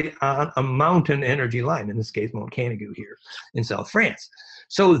literally on a mountain energy line, in this case, Mont Canigou here in South France.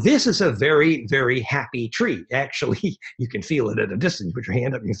 So this is a very, very happy tree. Actually, you can feel it at a distance. Put your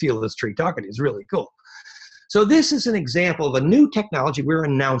hand up, you can feel this tree talking. It's really cool. So this is an example of a new technology we're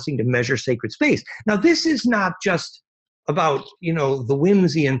announcing to measure sacred space. Now, this is not just about, you know, the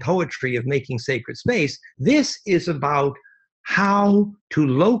whimsy and poetry of making sacred space. This is about how to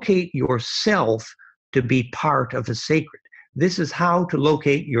locate yourself to be part of the sacred. This is how to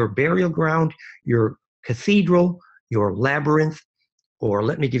locate your burial ground, your cathedral, your labyrinth, or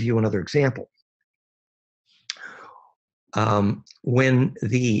let me give you another example. When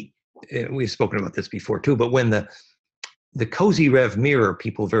we've spoken about this before too, but when the Kozyrev mirror,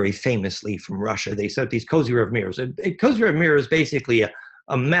 people very famously from Russia, they set these Kozyrev mirrors. A Kozyrev mirror is basically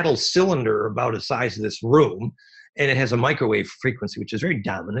a metal cylinder about the size of this room, and it has a microwave frequency, which is very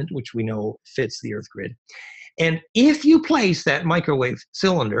dominant, which we know fits the Earth grid. And if you place that microwave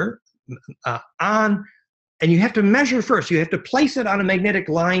cylinder on, and you have to measure first, you have to place it on a magnetic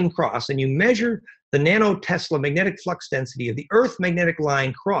line cross, and you measure the nanotesla magnetic flux density of the Earth magnetic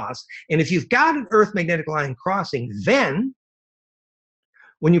line cross. And if you've got an Earth magnetic line crossing, then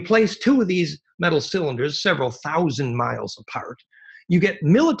when you place 2 of these metal cylinders several thousand miles apart, you get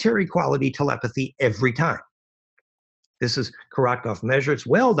military quality telepathy every time. This is Korotkov measure. It's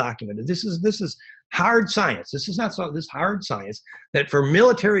well documented. This is hard science. This is not so, this hard science that for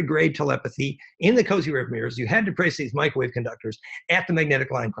military grade telepathy in the Kozyrev mirrors, you had to place these microwave conductors at the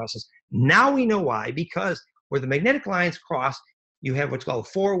magnetic line crosses. Now we know why, because where the magnetic lines cross, you have what's called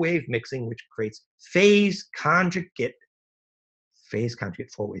 4-wave mixing, which creates phase conjugate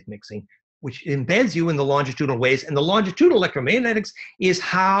 4-wave mixing, which embeds you in the longitudinal waves. And the longitudinal electromagnetics is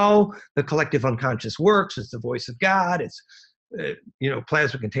how the collective unconscious works. It's the voice of God. It's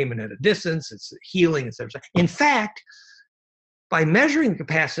plasma containment at a distance. It's healing, etc. In fact, by measuring the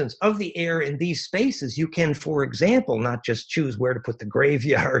capacitance of the air in these spaces, you can, for example, not just choose where to put the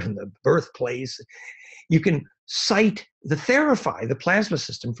graveyard and the birthplace. You can cite the Therify, the plasma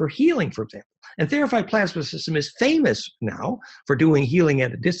system for healing, for example. And Therify plasma system is famous now for doing healing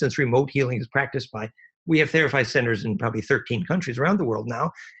at a distance. Remote healing is practiced by, we have Therify centers in probably 13 countries around the world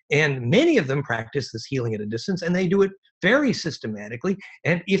now, and many of them practice this healing at a distance, and they do it very systematically.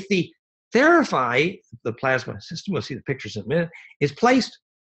 And if the Therify, the plasma system, we'll see the pictures in a minute, is placed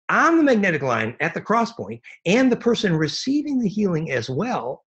on the magnetic line at the cross point, and the person receiving the healing as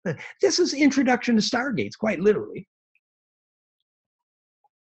well, this is introduction to stargates, quite literally.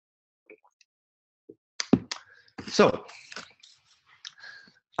 So,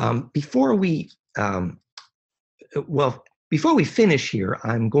 before we finish here,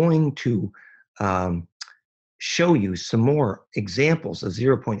 I'm going to show you some more examples of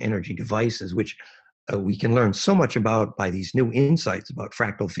zero-point energy devices, which we can learn so much about by these new insights about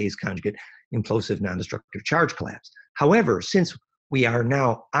fractal phase conjugate, implosive non-destructive charge collapse. However, since we are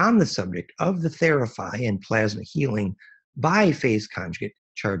now on the subject of the Therify and plasma healing by phase conjugate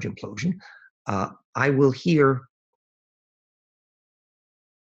charge implosion, I will here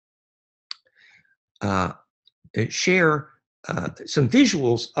share some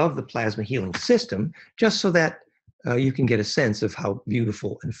visuals of the plasma healing system, just so that you can get a sense of how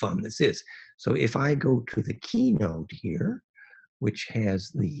beautiful and fun this is. So if I go to the keynote here, which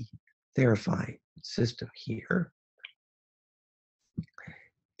has the Therify system here,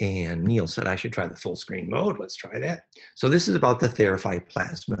 and Neil said I should try the full screen mode. Let's try that. So this is about the Therify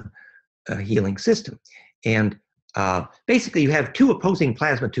plasma healing system. And basically you have 2 opposing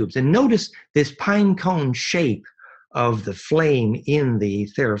plasma tubes. And notice this pine cone shape of the flame in the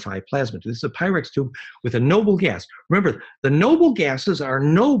Therify plasma tube. This is a Pyrex tube with a noble gas. Remember, the noble gases are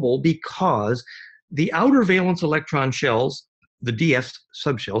noble because the outer valence electron shells, the DF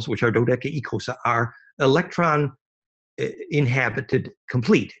subshells, which are dodeca icos, are electron inhabited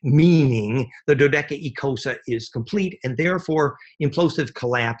complete, meaning the dodeca icosa is complete, and therefore implosive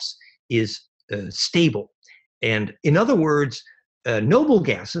collapse is stable. And in other words, noble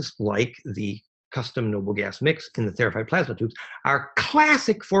gases like the custom noble gas mix in the therified plasma tubes are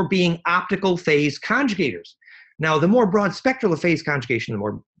classic for being optical phase conjugators. Now, the more broad spectral of phase conjugation, the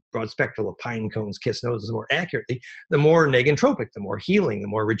more broad spectral of pine cones, kiss noses, more accurately, the more negentropic, the more healing, the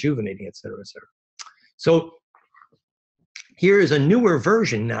more rejuvenating, et cetera, et cetera. So here is a newer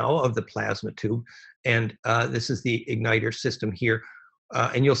version now of the plasma tube, and this is the igniter system here.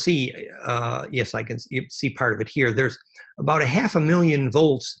 And you'll see, yes, I can see part of it here. There's about 500,000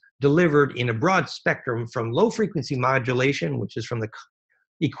 volts delivered in a broad spectrum from low frequency modulation, which is from the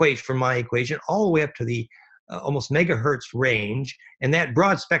equation, from my equation, all the way up to the almost megahertz range, and that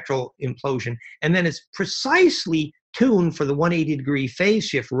broad spectral implosion. And then it's precisely tuned for the 180-degree phase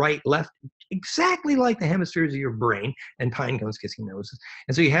shift, right, left, exactly like the hemispheres of your brain and pine cones, kissing noses.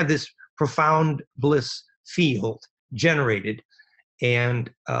 And so you have this profound bliss field generated. And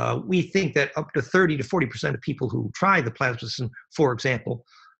we think that up to 30 to 40% of people who try the plasma system, for example,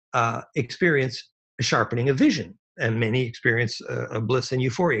 experience a sharpening of vision, and many experience a bliss and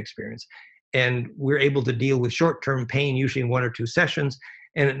euphoria experience. And we're able to deal with short-term pain, usually in 1 or 2 sessions,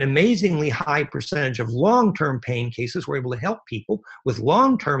 and an amazingly high percentage of long-term pain cases. We're able to help people with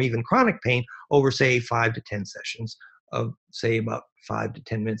long-term, even chronic pain, over, say, 5 to 10 sessions of, say, about 5 to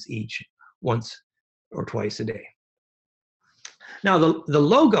 10 minutes each, once or twice a day. Now, the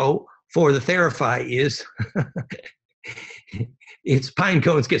logo for the Therify is, it's pine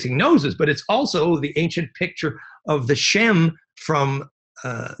cones kissing noses, but it's also the ancient picture of the Shem from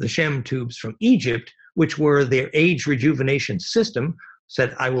the Shem tubes from Egypt, which were their age rejuvenation system,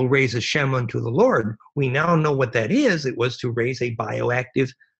 said, I will raise a Shem unto the Lord. We now know what that is. It was to raise a bioactive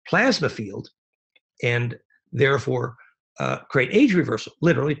plasma field and therefore create age reversal,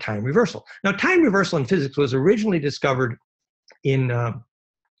 literally time reversal. Now, time reversal in physics was originally discovered in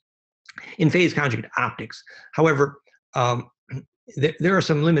phase conjugate optics. However, there are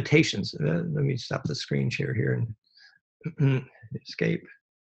some limitations. Let me stop the screen share here and escape,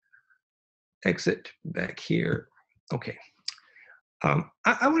 exit back here. Okay.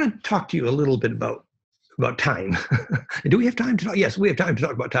 I want to talk to you a little bit about time. Do we have time to talk? Yes, we have time to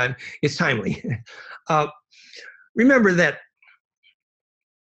talk about time. It's timely. Remember that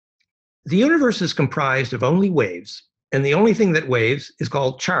the universe is comprised of only waves, and the only thing that waves is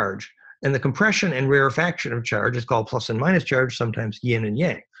called charge. And the compression and rarefaction of charge is called plus and minus charge, sometimes yin and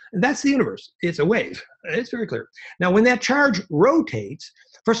yang. And that's the universe. It's a wave. It's very clear. Now, when that charge rotates,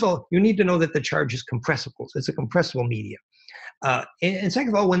 first of all, you need to know that the charge is compressible. It's a compressible medium. And second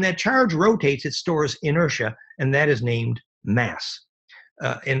of all, when that charge rotates, it stores inertia, and that is named mass.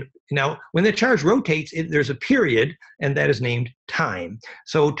 And now, when the charge rotates, there's a period, and that is named time.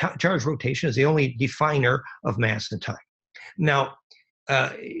 So charge rotation is the only definer of mass and time. Now,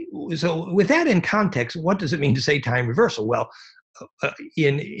 so with that in context, what does it mean to say time reversal? Well,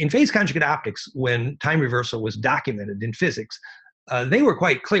 in phase conjugate optics, when time reversal was documented in physics, they were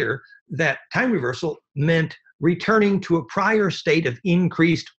quite clear that time reversal meant returning to a prior state of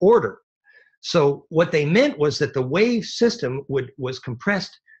increased order. So what they meant was that the wave system was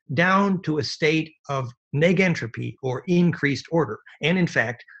compressed down to a state of negentropy, or increased order. And in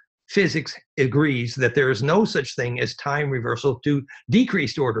fact, physics agrees that there is no such thing as time reversal to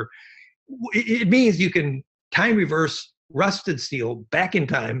decreased order. It means you can time reverse rusted steel back in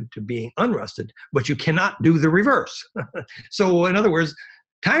time to being unrusted, but you cannot do the reverse. So in other words,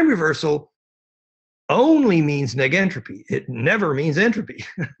 time reversal only means negentropy. It never means entropy.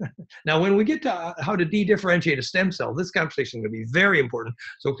 Now, when we get to how to de-differentiate a stem cell, this conversation is going to be very important.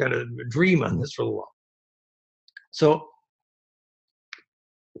 So kind of dream on this for a little while. So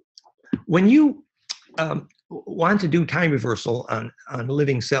when you want to do time reversal on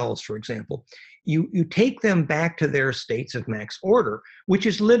living cells, for example, you take them back to their states of max order, which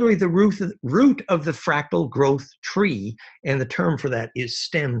is literally the root of the fractal growth tree, and the term for that is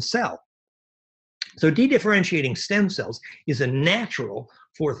stem cell. So de-differentiating stem cells is a natural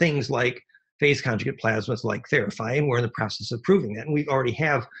for things like phase conjugate plasmas like Therify, and we're in the process of proving that. And we already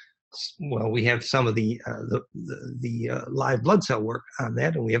have, well, we have some of the live blood cell work on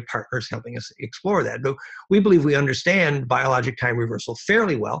that, and we have partners helping us explore that. But we believe we understand biologic time reversal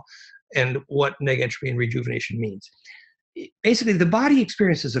fairly well, and what negentropy and rejuvenation means. Basically, the body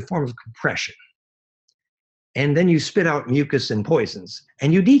experiences a form of compression, and then you spit out mucus and poisons,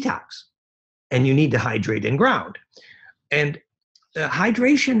 and you detox, and you need to hydrate and ground. And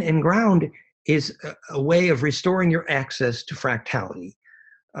hydration and ground is a way of restoring your access to fractality.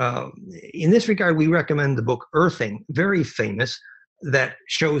 In this regard, we recommend the book Earthing, very famous, that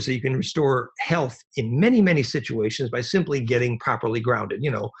shows that you can restore health in many, many situations by simply getting properly grounded.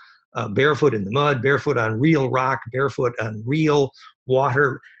 You know, barefoot in the mud, barefoot on real rock, barefoot on real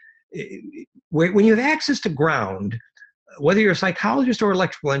water. When you have access to ground, whether you're a psychologist or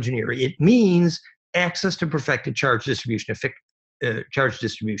electrical engineer, it means access to perfected charge distribution, charge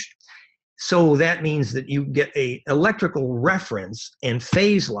distribution. So that means that you get an electrical reference and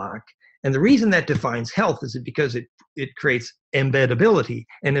phase lock. And the reason that defines health is because it creates embeddability.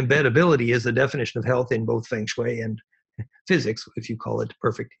 And embeddability is the definition of health in both Feng Shui and physics, if you call it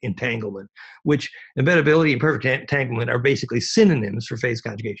perfect entanglement, which embeddability and perfect entanglement are basically synonyms for phase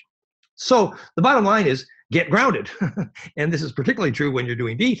conjugation. So the bottom line is get grounded. And this is particularly true when you're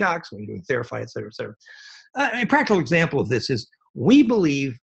doing detox, when you're doing therapy, et cetera, et cetera. A practical example of this is we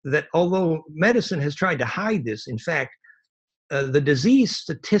believe that although medicine has tried to hide this, in fact, the disease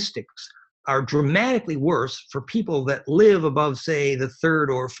statistics are dramatically worse for people that live above, say, the 3rd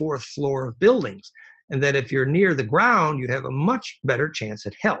or 4th floor of buildings. And that if you're near the ground, you have a much better chance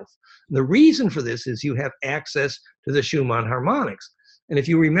at health. And the reason for this is you have access to the Schumann harmonics. And if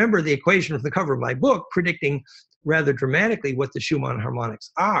you remember the equation from the cover of my book, predicting rather dramatically what the Schumann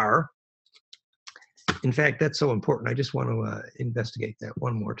harmonics are, in fact, that's so important. I just want to investigate that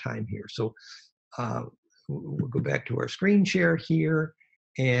one more time here. So we'll go back to our screen share here,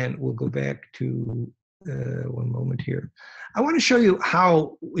 and we'll go back to one moment here. I want to show you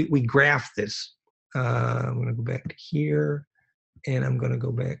how we graph this. I'm going to go back to here, and I'm going to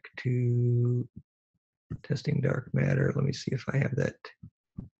go back to testing dark matter. Let me see if I have that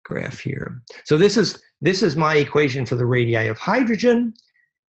graph here. So this is my equation for the radii of hydrogen,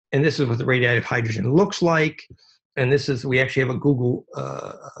 and this is what the radii of hydrogen looks like. And this is, we actually have a Google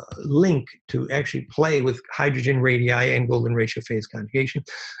link to actually play with hydrogen radii and golden ratio phase conjugation.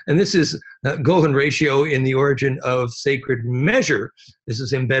 And this is golden ratio in the origin of sacred measure. This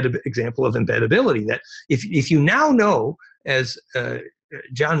is example of embeddability, that if you now know, as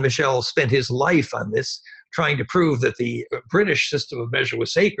John Michel spent his life on this, trying to prove that the British system of measure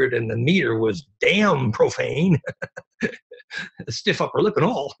was sacred and the meter was damn profane, stiff upper lip and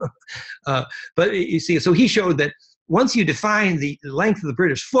all. But you see, so he showed that once you define the length of the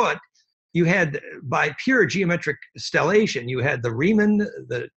British foot, you had, by pure geometric stellation, you had the Riemann,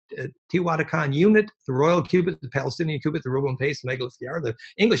 the Teotihuacan unit, the royal cubit, the Palestinian cubit, the Reuben pace, the megalith yard, the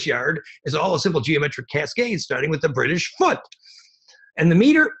English yard is all a simple geometric cascade starting with the British foot. And the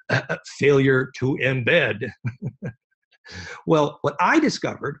meter, failure to embed. Well, what I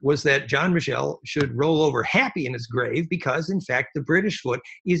discovered was that John Michel should roll over happy in his grave because, in fact, the British foot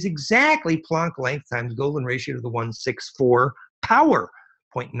is exactly Planck length times golden ratio to the 164 power,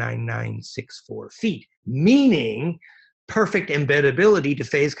 0.9964 feet, meaning perfect embeddability to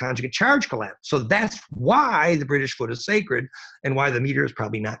phase conjugate charge collapse. So that's why the British foot is sacred and why the meter is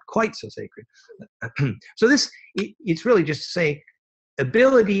probably not quite so sacred. So it's really just to say,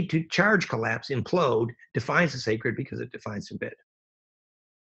 ability to charge collapse, implode, defines the sacred because it defines embed.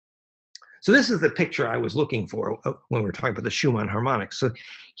 So this is the picture I was looking for when we were talking about the Schumann harmonics. So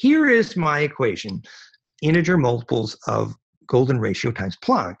here is my equation, integer multiples of golden ratio times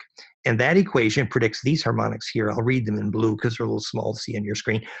Planck. And that equation predicts these harmonics here. I'll read them in blue because they're a little small to see on your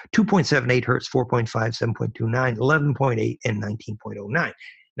screen. 2.78 hertz, 4.5, 7.29, 11.8, and 19.09.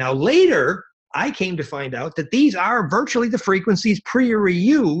 Now later, I came to find out that these are virtually the frequencies Priori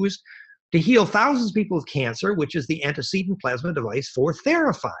used to heal thousands of people with cancer, which is the antecedent plasma device for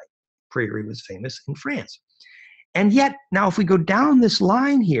Therapy. Priori was famous in France. And yet, now if we go down this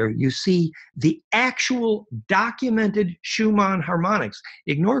line here, you see the actual documented Schumann harmonics.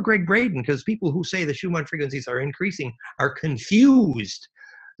 Ignore Greg Braidin, because people who say the Schumann frequencies are increasing are confused.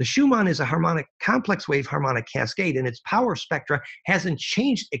 The Schumann is a harmonic, complex wave harmonic cascade, and its power spectra hasn't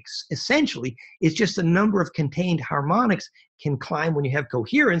changed essentially. It's just the number of contained harmonics can climb when you have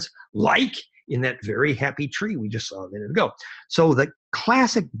coherence, like in that very happy tree we just saw a minute ago. So the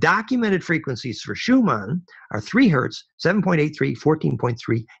classic documented frequencies for Schumann are 3 hertz, 7.83,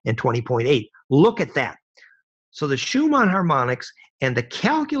 14.3, and 20.8. Look at that. So the Schumann harmonics and the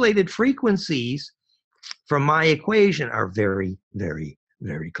calculated frequencies from my equation are very, very,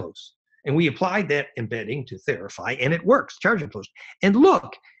 very close. And we applied that embedding to Therapy, and it works, charge implosion. And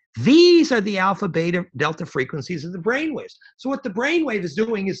look, these are the alpha, beta, delta frequencies of the brainwaves. So what the brainwave is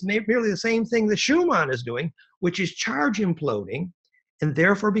doing is merely the same thing the Schumann is doing, which is charge imploding and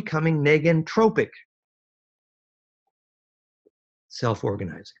therefore becoming negentropic,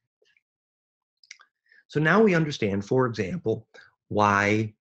 self-organizing. So now we understand, for example,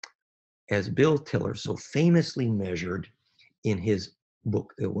 why, as Bill Tiller so famously measured in his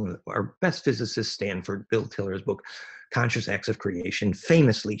book, one of our best physicists, Stanford, Bill Tiller's book, Conscious Acts of Creation,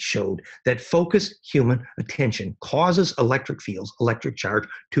 famously showed that focused human attention causes electric fields, electric charge,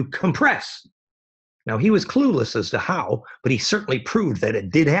 to compress. Now, he was clueless as to how, but he certainly proved that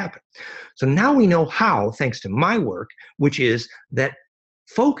it did happen. So now we know how, thanks to my work, which is that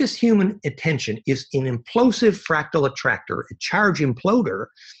focused human attention is an implosive fractal attractor, a charge imploder,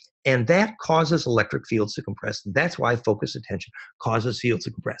 and that causes electric fields to compress. That's why focused attention causes fields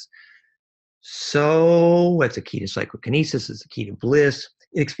to compress. So that's a key to psychokinesis, it's a key to BLISS.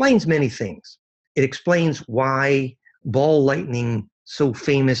 It explains many things. It explains why ball lightning so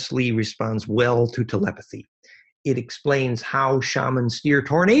famously responds well to telepathy. It explains how shamans steer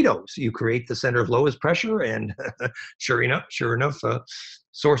tornadoes. You create the center of lowest pressure, and sure enough,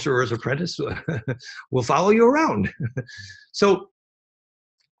 Sorcerer's Apprentice will follow you around. So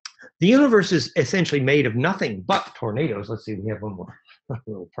the universe is essentially made of nothing but tornadoes. Let's see, we have one more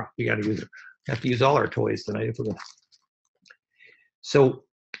little prop. We got to use it. Have to use all our toys tonight if we're going to. So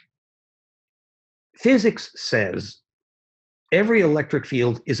physics says every electric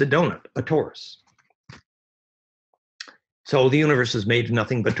field is a donut, a torus. So the universe is made of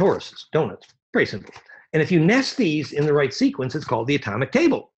nothing but toruses, donuts. Pretty simple. And if you nest these in the right sequence, it's called the atomic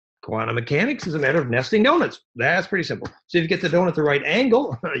table. Quantum mechanics is a matter of nesting donuts. That's pretty simple. So if you get the donut the right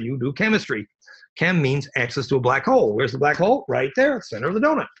angle, you do chemistry. Chem means access to a black hole. Where's the black hole? Right there, center of the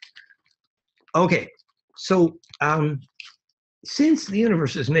donut. Okay, so since the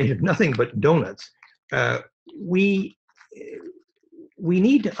universe is made of nothing but donuts, we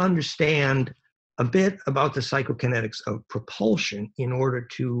need to understand a bit about the psychokinetics of propulsion in order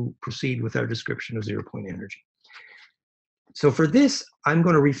to proceed with our description of zero-point energy. So for this, I'm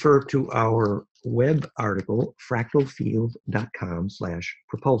going to refer to our web article,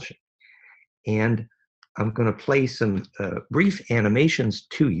 fractalfield.com/propulsion. And I'm going to play some brief animations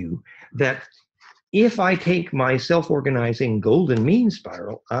to you that if I take my self-organizing golden mean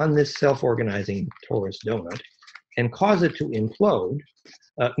spiral on this self-organizing torus donut and cause it to implode,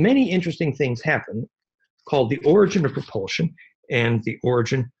 many interesting things happen called the origin of propulsion and the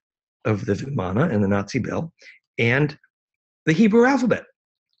origin of the Vimana and the Nazi bell and the Hebrew alphabet.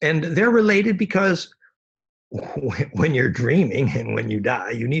 And they're related because when you're dreaming and when you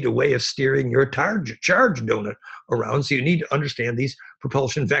die, you need a way of steering your charge donut around. So you need to understand these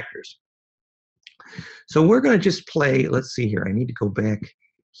propulsion vectors. So we're going to just play, let's see here. I need to go back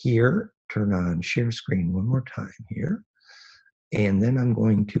here, turn on share screen one more time here. And then I'm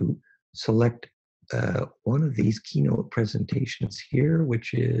going to select one of these keynote presentations here,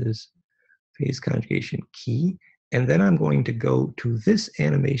 which is phase conjugation key. And then I'm going to go to this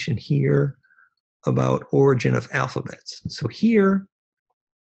animation here about origin of alphabets. So here,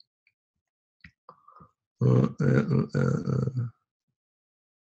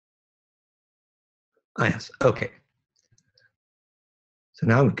 yes, okay. So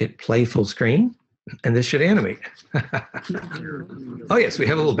now we get play full screen, and this should animate. Oh yes, we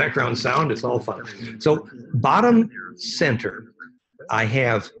have a little background sound, it's all fun. So bottom center, I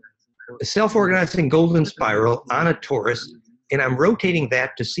have a self-organizing golden spiral on a torus, and I'm rotating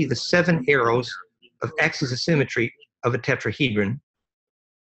that to see the 7 arrows of axis of symmetry of a tetrahedron.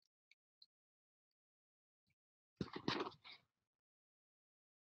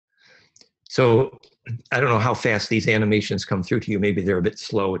 So I don't know how fast these animations come through to you. Maybe they're a bit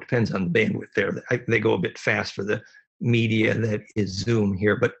slow. It depends on the bandwidth there. They go a bit fast for the media that is Zoom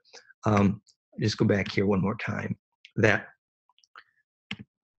here, but just go back here one more time. That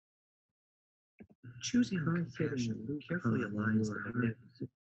choosing carefully aligns the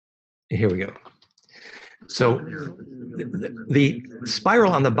here we go. So the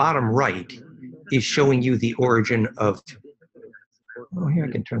spiral on the bottom right is showing you the origin of, oh, here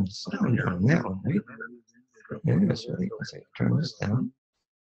I can turn the sound down on that one, right? Yeah, that's right. Let's turn this down.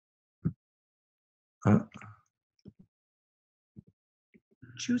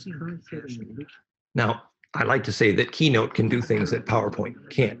 Now, I like to say that Keynote can do things that PowerPoint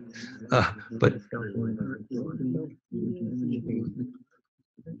can't, but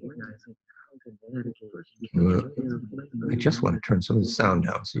I just want to turn some of the sound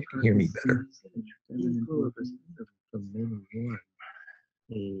down so you can hear me better.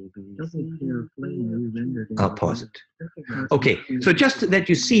 I'll pause it. Okay, so just that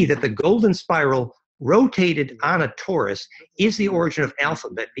you see that the golden spiral rotated on a torus is the origin of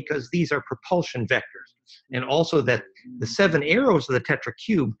alphabet because these are propulsion vectors. And also that the 7 arrows of the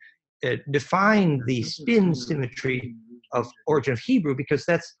tetracube define the spin symmetry of origin of Hebrew because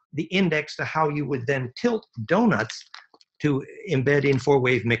that's the index to how you would then tilt donuts to embed in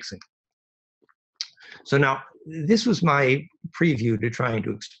 4-wave mixing. So now, this was my preview to trying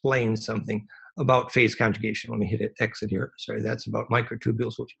to explain something about phase conjugation. Let me hit exit here. Sorry, that's about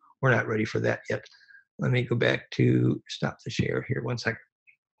microtubules, which we're not ready for that yet. Let me go back to stop the share here 1 second.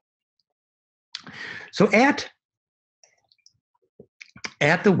 So at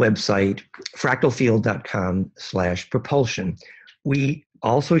the website, fractalfield.com/propulsion, we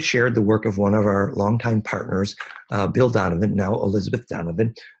also shared the work of one of our longtime partners, Bill Donovan, now Elizabeth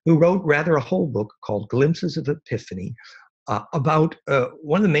Donovan, who wrote rather a whole book called Glimpses of Epiphany about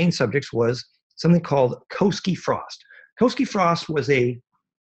one of the main subjects was something called Koski frost. Koski frost was a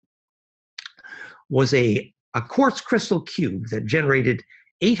quartz crystal cube that generated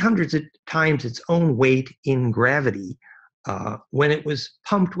 800 times its own weight in gravity when it was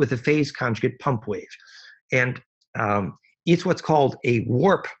pumped with a phase conjugate pump wave. And it's what's called a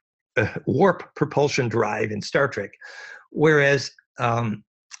warp propulsion drive in Star Trek. Whereas, and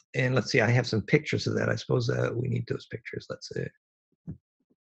let's see, I have some pictures of that. I suppose we need those pictures. Let's see. I'm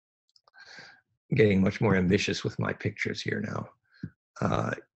getting much more ambitious with my pictures here now.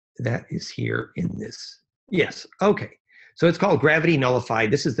 That is here in this. Yes, okay. So it's called gravity nullified.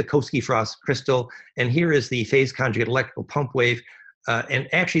 This is the Koski frost crystal, and here is the phase conjugate electrical pump wave. And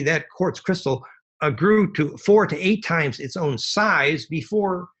actually that quartz crystal grew to 4 to 8 times its own size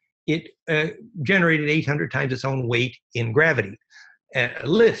before it generated 800 times its own weight in gravity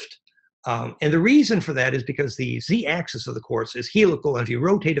lift. And the reason for that is because the z-axis of the quartz is helical, and if you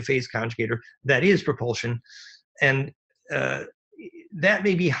rotate a phase conjugator, that is propulsion. And that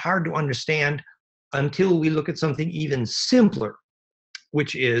may be hard to understand until we look at something even simpler,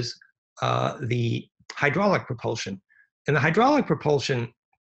 which is the hydraulic propulsion. And the hydraulic propulsion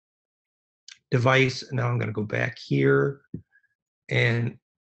device, now I'm going to go back here and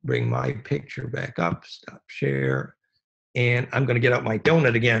bring my picture back up, stop share, and I'm going to get out my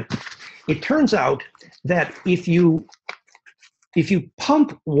donut again. It turns out that if you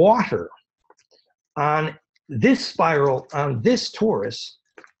pump water on this spiral, on this torus,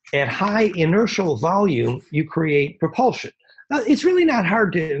 at high inertial volume, you create propulsion. Now, it's really not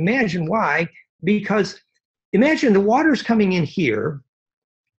hard to imagine why, because imagine the water's coming in here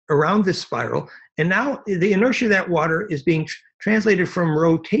around this spiral, and now the inertia of that water is being translated from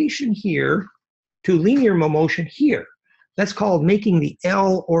rotation here to linear motion here. That's called making the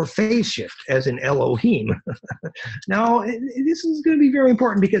L or phase shift, as in Elohim. Now, this is going to be very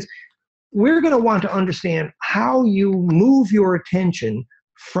important because we're going to want to understand how you move your attention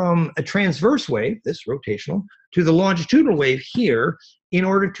from a transverse wave, this rotational, to the longitudinal wave here in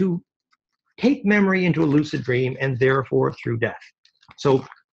order to take memory into a lucid dream and therefore through death. So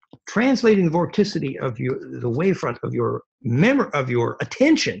translating the vorticity of the wavefront of your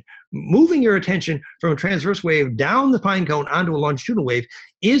attention, moving your attention from a transverse wave down the pine cone onto a longitudinal wave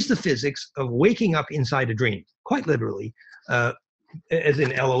is the physics of waking up inside a dream, quite literally, as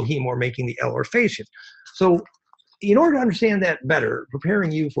in Elohim, or making the L or phase shift. So in order to understand that better,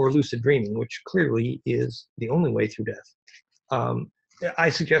 preparing you for lucid dreaming, which clearly is the only way through death, I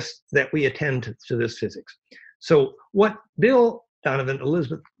suggest that we attend to this physics. So what Bill Donovan,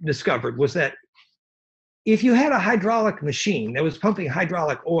 Elizabeth discovered was that if you had a hydraulic machine that was pumping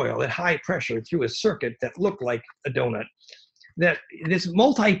hydraulic oil at high pressure through a circuit that looked like a donut, that this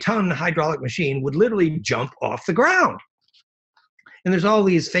multi-ton hydraulic machine would literally jump off the ground. And there's all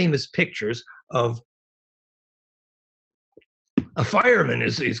these famous pictures of a fireman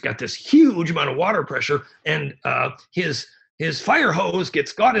he's got this huge amount of water pressure, and his fire hose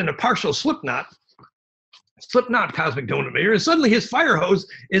gets caught in a partial slipknot cosmic donut maker, and suddenly his fire hose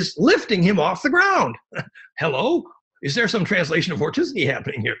is lifting him off the ground. Hello? Is there some translation of vorticity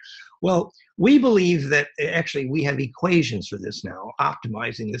happening here? Well, we believe that actually we have equations for this now,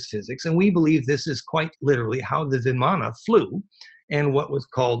 optimizing this physics, and we believe this is quite literally how the Vimana flew and what was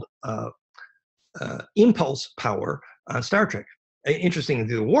called impulse power on Star Trek. Interesting,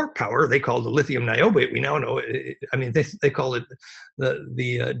 the warp power they call the lithium niobate. We now know, they call it the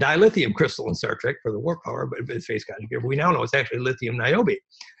dilithium crystal in Star Trek for the warp power, but it's phase conjugate. But we now know it's actually lithium niobate.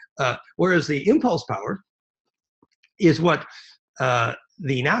 Whereas the impulse power is what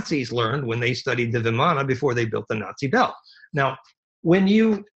the Nazis learned when they studied the Vimana before they built the Nazi bell. Now, when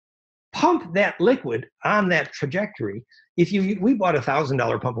you pump that liquid on that trajectory, we bought a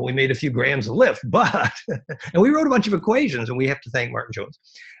 $1,000 pump and we made a few grams of lift, but, and we wrote a bunch of equations, and we have to thank Martin Jones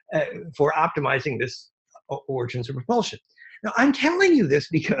for optimizing this origins of propulsion. Now, I'm telling you this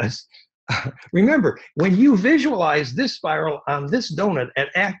because, remember, when you visualize this spiral on this donut at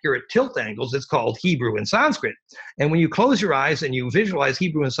accurate tilt angles, it's called Hebrew and Sanskrit. And when you close your eyes and you visualize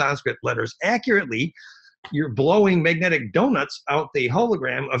Hebrew and Sanskrit letters accurately, you're blowing magnetic donuts out the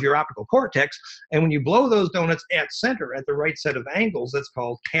hologram of your optical cortex. And when you blow those donuts at center, at the right set of angles, that's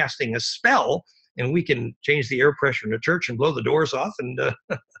called casting a spell. And we can change the air pressure in the church and blow the doors off. And,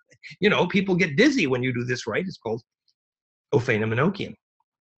 you know, people get dizzy when you do this right. It's called Ophanum Enochium.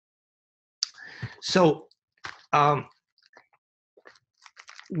 So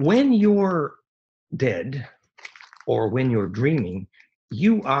when you're dead or when you're dreaming,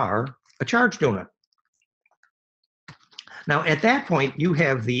 you are a charged donut. Now, at that point, you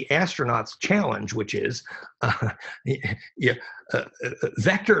have the astronaut's challenge, which is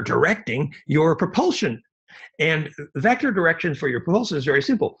vector directing your propulsion. And vector directions for your propulsion is very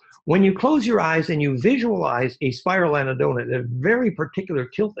simple. When you close your eyes and you visualize a spiral and a donut at a very particular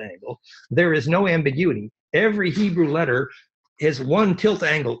tilt angle, there is no ambiguity. Every Hebrew letter is one tilt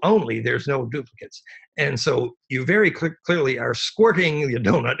angle only. There's no duplicates. And so you very clearly are squirting the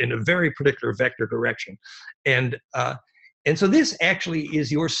donut in a very particular vector direction. And so this actually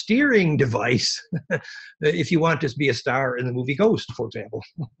is your steering device if you want to be a star in the movie Ghost, for example.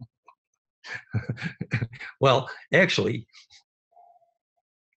 Well, actually,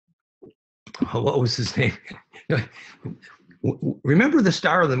 what was his name? Remember the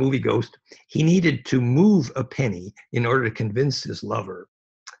star of the movie Ghost? He needed to move a penny in order to convince his lover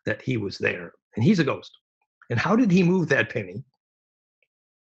that he was there. And he's a ghost. And how did he move that penny?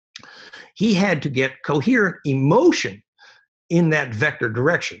 He had to get coherent emotion in that vector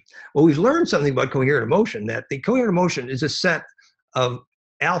direction. Well, we've learned something about coherent emotion, that the coherent emotion is a set of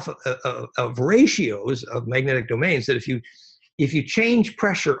of ratios of magnetic domains, that if you change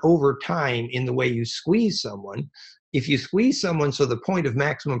pressure over time in the way you squeeze someone, if you squeeze someone so the point of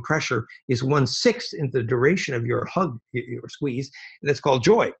maximum pressure is 1/6 in the duration of your hug, your squeeze, that's called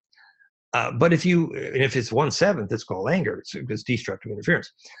joy. But if it's 1/7, it's called anger. It's destructive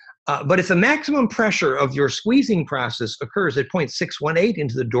interference. But if the maximum pressure of your squeezing process occurs at 0.618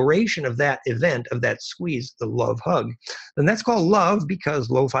 into the duration of that event, of that squeeze, the love hug, then that's called love, because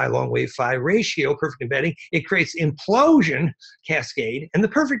low-fi, long-wave, phi ratio, perfect embedding, it creates implosion cascade. And the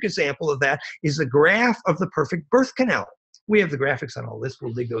perfect example of that is the graph of the perfect birth canal. We have the graphics on all this.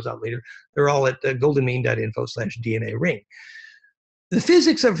 We'll dig those out later. They're all at goldenmean.info/DNA ring. The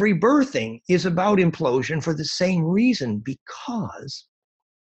physics of rebirthing is about implosion for the same reason, because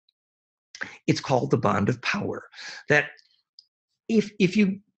it's called the bond of power. That if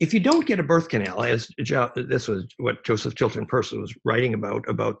you don't get a birth canal, as this was what Joseph Chilton Percy was writing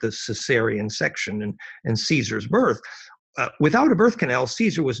about the cesarean section and Caesar's birth, without a birth canal,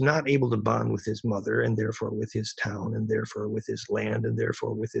 Caesar was not able to bond with his mother, and therefore with his town, and therefore with his land, and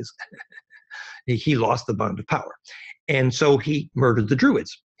therefore with his he lost the bond of power. And so he murdered the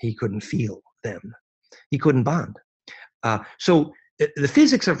Druids. He couldn't feel them. He couldn't bond. So the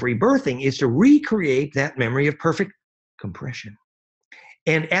physics of rebirthing is to recreate that memory of perfect compression.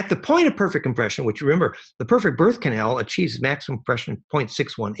 And at the point of perfect compression, which, remember, the perfect birth canal achieves maximum compression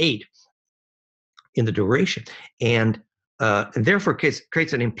 0.618 in the duration, and therefore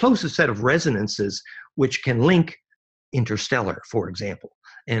creates an implosive set of resonances which can link interstellar, for example.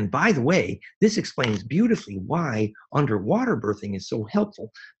 And by the way, this explains beautifully why underwater birthing is so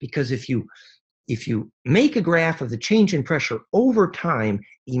helpful, because if you make a graph of the change in pressure over time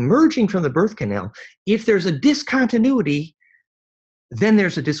emerging from the birth canal, if there's a discontinuity, then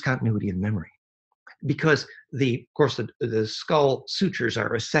there's a discontinuity of memory. Because of course, the skull sutures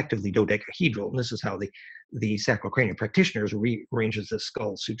are effectively dodecahedral, and this is how the sacrocranial practitioners rearranges the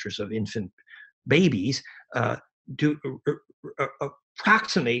skull sutures of infant babies to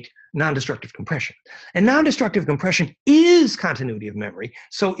approximate non-destructive compression. And non-destructive compression is continuity of memory.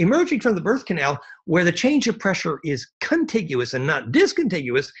 So emerging from the birth canal, where the change of pressure is contiguous and not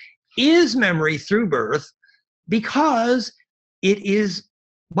discontiguous, is memory through birth, because it is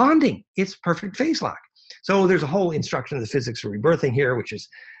bonding. It's perfect phase lock. So there's a whole instruction of the physics of rebirthing here, which is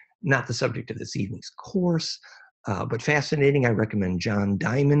not the subject of this evening's course, but fascinating. I recommend John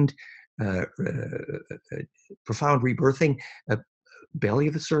Diamond, Profound Rebirthing, belly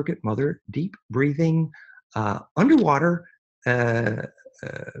of the circuit, mother, deep breathing, underwater. I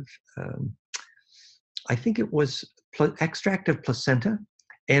think it was extract of placenta.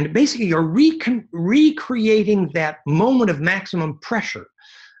 And basically you're recreating that moment of maximum pressure.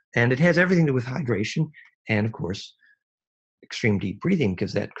 And it has everything to do with hydration and, of course, extreme deep breathing,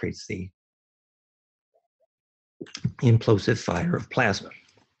 because that creates the implosive fire of plasma.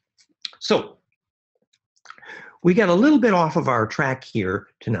 So we got a little bit off of our track here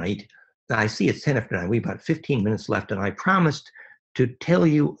tonight. I see it's 10 after 9. We have about 15 minutes left, and I promised to tell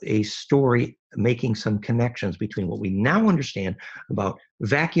you a story making some connections between what we now understand about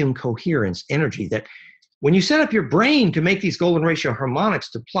vacuum coherence energy, that When you set up your brain to make these golden ratio harmonics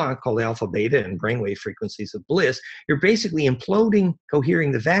to Planck, called alpha, beta, and brainwave frequencies of BLISS, you're basically imploding,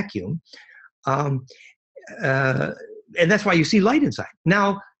 cohering the vacuum. And that's why you see light inside.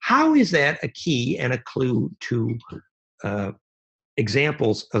 Now, how is that a key and a clue to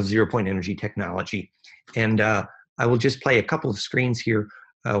examples of zero-point energy technology? And I will just play a couple of screens here.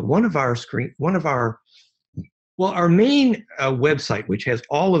 Our main website, which has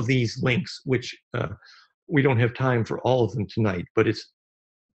all of these links, which we don't have time for all of them tonight, but it's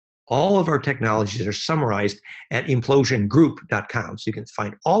all of our technologies are summarized at implosiongroup.com. So you can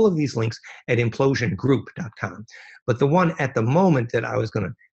find all of these links at implosiongroup.com. But the one at the moment that I was going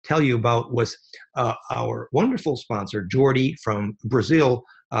to tell you about was our wonderful sponsor, Jordi from Brazil,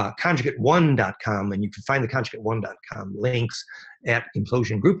 conjugate1.com, and you can find the conjugate1.com links at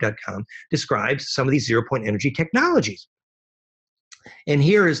implosiongroup.com, describes some of these zero-point energy technologies. And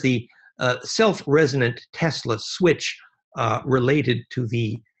here is the self-resonant Tesla switch related to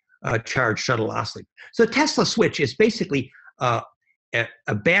the charged shuttle oscillator. So the Tesla switch is basically a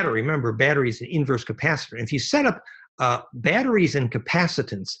battery. Remember, battery is an inverse capacitor. If you set up batteries and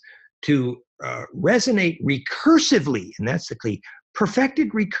capacitance to resonate recursively, and that's the key,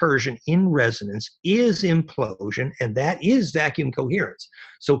 perfected recursion in resonance is implosion, and that is vacuum coherence.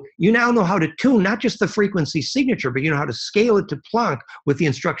 So you now know how to tune not just the frequency signature, but you know how to scale it to Planck with the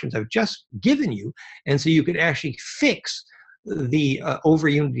instructions I've just given you. And so you could actually fix the over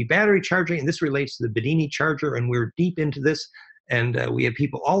unity battery charging, and this relates to the Bedini charger, and we're deep into this. And we have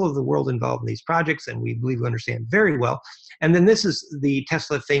people all over the world involved in these projects, and we believe we understand very well. And then this is the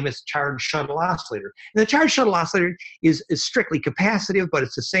Tesla famous charged shuttle oscillator. And the charged shuttle oscillator is strictly capacitive, but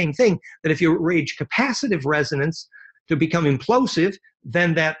it's the same thing, that if you arrange capacitive resonance to become implosive,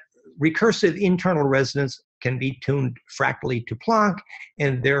 then that recursive internal resonance can be tuned fractally to Planck,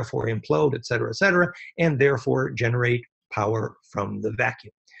 and therefore implode, et cetera, and therefore generate power from the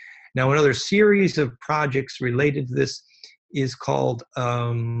vacuum. Now, another series of projects related to this is called,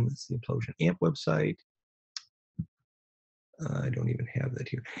 it's the Implosion AMP website. I don't even have that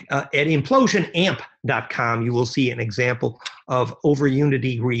here. At implosionamp.com, you will see an example of over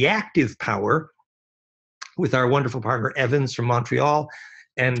unity reactive power with our wonderful partner Evans from Montreal.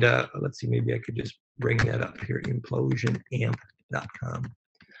 And let's see, maybe I could just bring that up here, implosionamp.com.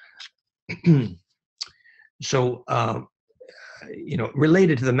 So, you know,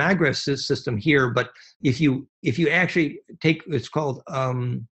 related to the Magritte system here, but if you actually take, it's called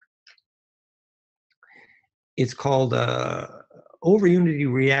over unity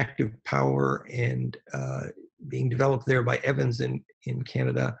reactive power, and being developed there by Evans in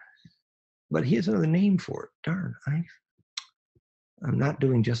Canada. But he has another name for it. Darn, I'm not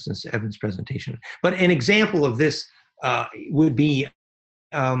doing justice to Evans' presentation. But an example of this would be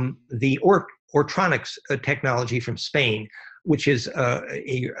the Ortronics technology from Spain, which is a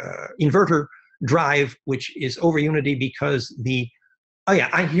inverter drive, which is over unity because the, oh yeah,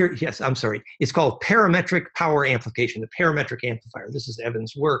 I hear, yes, I'm sorry. It's called parametric power amplification, the parametric amplifier. This is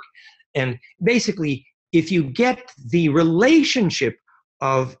Evans' work. And basically, if you get the relationship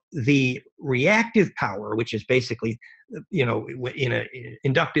of the reactive power, which is basically, you know, in an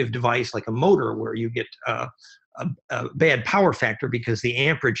inductive device like a motor where you get a bad power factor because the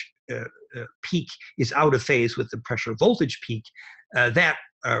amperage peak is out of phase with the pressure voltage peak, that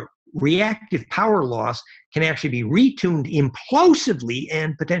reactive power loss can actually be retuned implosively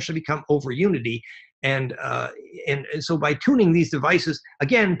and potentially become over unity. And so by tuning these devices,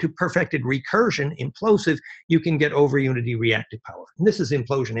 again, to perfected recursion, implosive, you can get over unity reactive power. And this is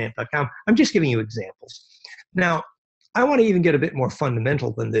implosionamp.com. I'm just giving you examples. Now, I want to even get a bit more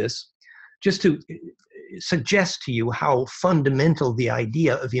fundamental than this, just to suggest to you how fundamental the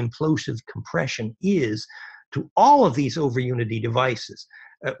idea of implosive compression is to all of these over unity devices.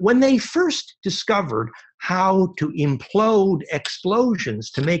 When they first discovered how to implode explosions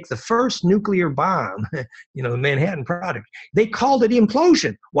to make the first nuclear bomb, you know, the Manhattan Project, they called it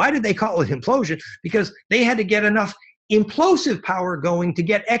implosion. Why did they call it implosion? Because they had to get enough implosive power going to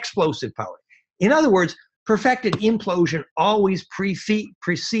get explosive power. In other words, perfected implosion always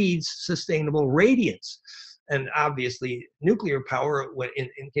precedes sustainable radiance. And obviously, nuclear power, in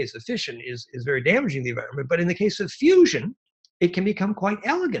case of fission, is very damaging to the environment. But in the case of fusion, it can become quite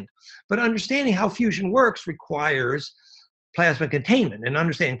elegant. But understanding how fusion works requires plasma containment. And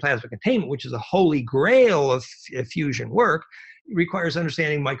understanding plasma containment, which is a holy grail of fusion work, requires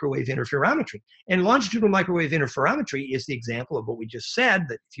understanding microwave interferometry. And longitudinal microwave interferometry is the example of what we just said,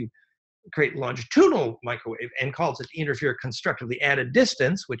 that if you create longitudinal microwave and calls it interfere constructively at a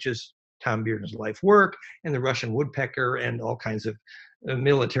distance, which is Tom Bearden's life work, and the Russian woodpecker, and all kinds of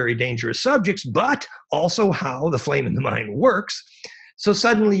military dangerous subjects, but also how the flame in the mind works. So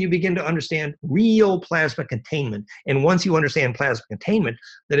suddenly you begin to understand real plasma containment. And once you understand plasma containment,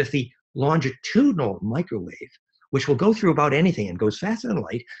 that if the longitudinal microwave, which will go through about anything and goes faster than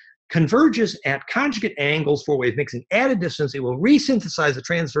light, converges at conjugate angles, four-wave mixing at a distance, it will resynthesize the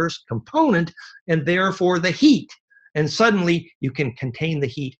transverse component and therefore the heat. And suddenly you can contain the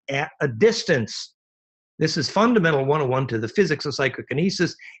heat at a distance. This is fundamental 101 to the physics of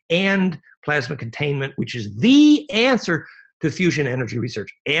psychokinesis and plasma containment, which is the answer to fusion energy research.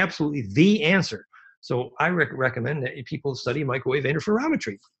 Absolutely the answer. So I recommend that people study microwave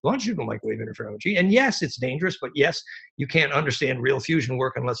interferometry, longitudinal microwave interferometry. And yes, it's dangerous, but yes, you can't understand real fusion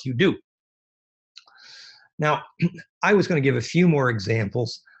work unless you do. Now, I was going to give a few more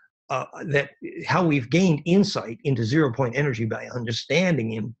examples that how we've gained insight into zero-point energy by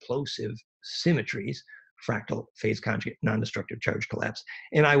understanding implosive symmetries, fractal phase conjugate, non-destructive charge collapse.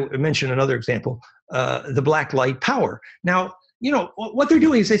 And I mentioned another example, the black light power. Now, you know, what they're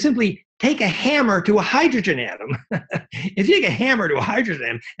doing is they simply take a hammer to a hydrogen atom. If you take a hammer to a hydrogen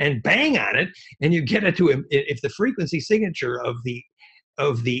atom and bang on it, and you get it to, if the frequency signature of the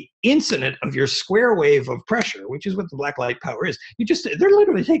incident of your square wave of pressure, which is what the black light power is, they're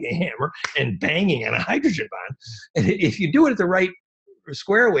literally taking a hammer and banging on a hydrogen bond. And if you do it at the right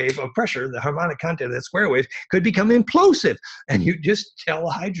square wave of pressure, the harmonic content of that square wave could become implosive. And you just tell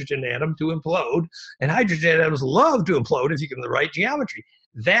a hydrogen atom to implode, and hydrogen atoms love to implode if you give them the right geometry.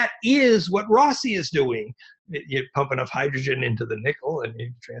 That is what Rossi is doing. You pump enough hydrogen into the nickel and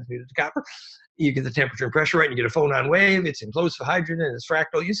you transmute it to copper. You get the temperature and pressure right, and you get a phonon wave. It's implosive hydrogen, and it's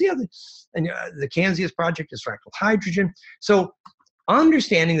fractal. You see how the Canzias project is fractal hydrogen. So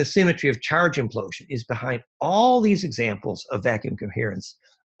understanding the symmetry of charge implosion is behind all these examples of vacuum coherence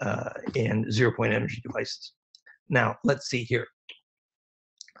and zero-point energy devices. Now, let's see here.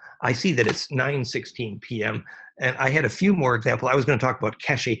 I see that it's 9:16 p.m., and I had a few more examples. I was going to talk about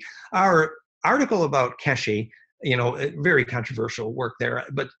Keshe. Our article about Keshe, you know, very controversial work there,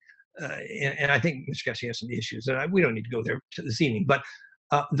 but and I think Mr. Keshe has some issues, and we don't need to go there this evening. But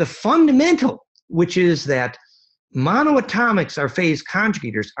the fundamental, which is that monoatomics are phase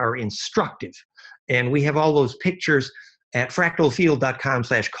conjugators, are instructive. And we have all those pictures at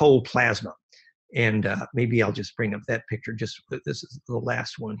fractalfield.com/coplasma. And maybe I'll just bring up that picture. This is the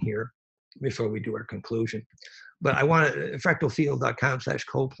last one here before we do our conclusion. But I want to,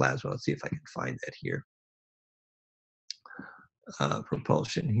 fractalfield.com/coplasma. Let's see if I can find that here.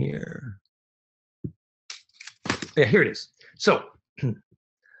 Propulsion here. Yeah, here it is. So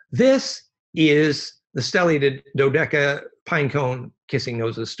this is the stellated dodeca pine cone kissing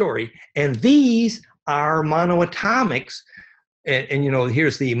noses story. And these are monoatomics. And you know,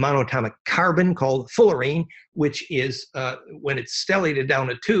 here's the monoatomic carbon called fullerene, which is, when it's stellated down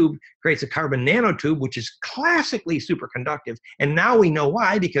a tube, creates a carbon nanotube, which is classically superconductive. And now we know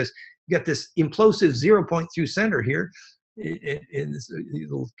why, because you got this implosive 0 point through center here, in this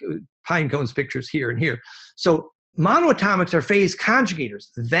little pine cones pictures here and here. So monoatomics are phase conjugators.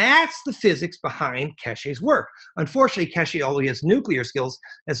 That's the physics behind Keshe's work. Unfortunately, Keshe, although he has nuclear skills,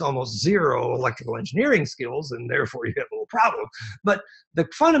 has almost zero electrical engineering skills, and therefore you have a little problem. But the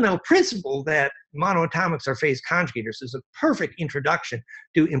fundamental principle that monoatomics are phase conjugators is a perfect introduction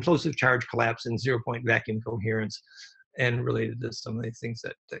to implosive charge collapse and 0-point vacuum coherence, and related to some of the things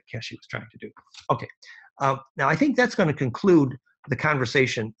that Keshe was trying to do. Okay, now I think that's going to conclude the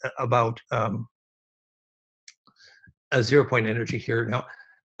conversation about a 0-point energy here. Now,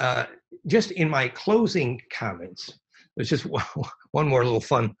 just in my closing comments, there's just one more little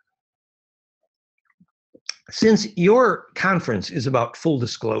fun. Since your conference is about full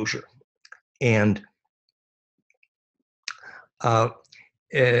disclosure, and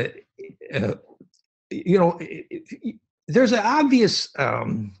you know, there's an obvious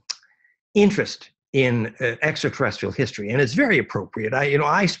interest in extraterrestrial history, and it's very appropriate.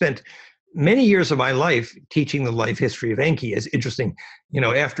 I spent many years of my life teaching the life history of Enki. Is interesting. You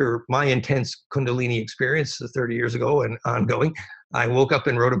know, after my intense Kundalini experience 30 years ago and ongoing, I woke up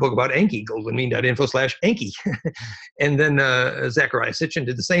and wrote a book about Enki, goldenmean.info/Enki. And then Zachariah Sitchin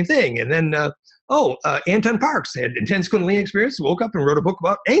did the same thing. And then, Anton Parks had intense Kundalini experience, woke up and wrote a book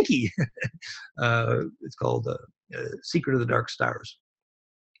about Enki. It's called Secret of the Dark Stars.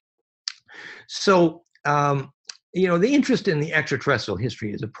 So, you know, the interest in the extraterrestrial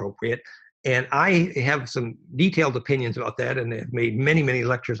history is appropriate. And I have some detailed opinions about that, and have made many, many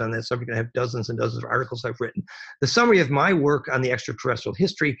lectures on that subject. I have dozens and dozens of articles I've written. The summary of my work on the extraterrestrial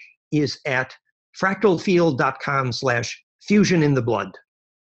history is at fractalfield.com/fusion in the blood.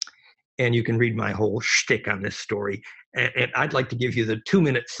 And you can read my whole shtick on this story. And I'd like to give you the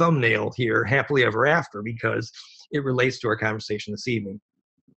 2-minute thumbnail here, happily ever after, because it relates to our conversation this evening.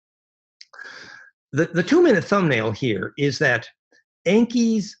 The 2-minute thumbnail here is that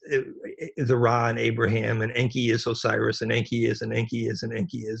Enki's the Ra and Abraham, and Enki is Osiris, and Enki is, and Enki is, and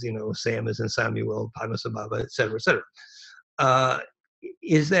Enki is, you know, Sam is, and Samuel, Padmasambhava, et cetera, et cetera.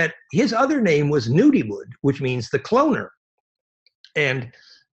 Is that his other name was Nudiwood, which means the cloner. And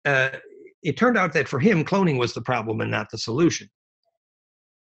it turned out that for him, cloning was the problem and not the solution.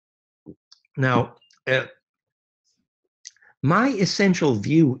 Now, my essential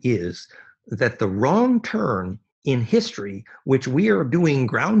view is that the wrong turn in history, which we are doing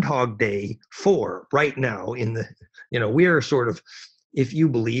Groundhog Day for right now in the, you know, we are sort of, if you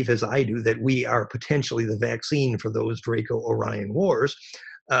believe, as I do, that we are potentially the vaccine for those Draco-Orion wars,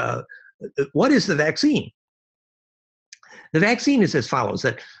 what is the vaccine? The vaccine is as follows,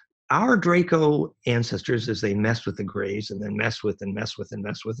 that our Draco ancestors, as they messed with the Greys and then messed with and messed with and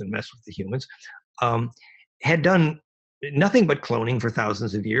messed with and messed with the humans, had done nothing but cloning for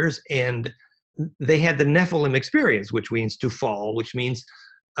thousands of years, and they had the Nephilim experience, which means to fall, which means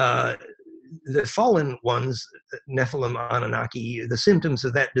the fallen ones, Nephilim, Anunnaki, the symptoms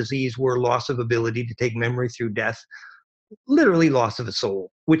of that disease were loss of ability to take memory through death, literally loss of a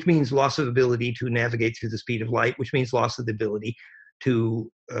soul, which means loss of ability to navigate through the speed of light, which means loss of the ability to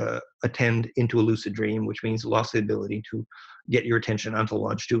attend into a lucid dream, which means loss of the ability to get your attention onto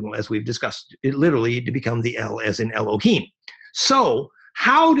longitudinal, as we've discussed, it literally to become the El as in Elohim. So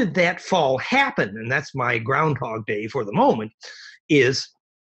how did that fall happen? And that's my Groundhog Day for the moment, is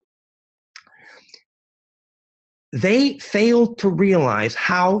they failed to realize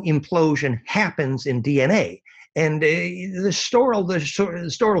how implosion happens in DNA. And the short of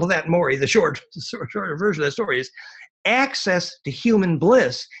that Maury, the short version of that story is, access to human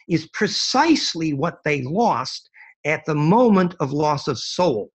bliss is precisely what they lost at the moment of loss of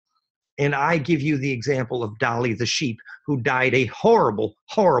soul. And I give you the example of Dolly the sheep, who died a horrible,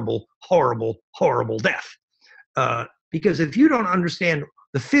 horrible, horrible, horrible death. Because if you don't understand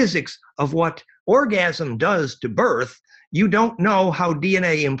the physics of what orgasm does to birth, you don't know how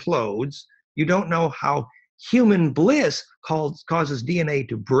DNA implodes, you don't know how human bliss causes DNA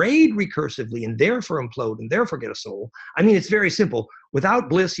to braid recursively and therefore implode and therefore get a soul. I mean, it's very simple. Without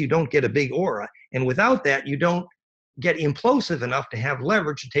bliss, you don't get a big aura. And without that, you don't get implosive enough to have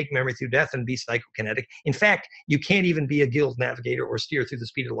leverage to take memory through death and be psychokinetic. In fact, you can't even be a guild navigator or steer through the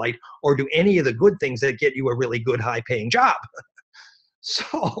speed of light or do any of the good things that get you a really good high-paying job.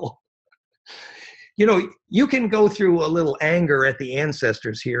 So, you know, you can go through a little anger at the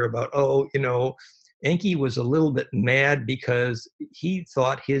ancestors here about, oh, you know, Enki was a little bit mad because he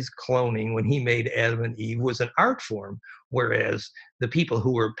thought his cloning when he made Adam and Eve was an art form, whereas the people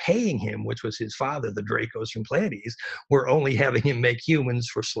who were paying him, which was his father, the Dracos from Pleiades, were only having him make humans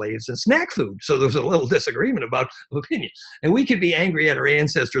for slaves and snack food. So there was a little disagreement about opinion. And we could be angry at our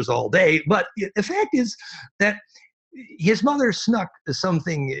ancestors all day, but the fact is that his mother snuck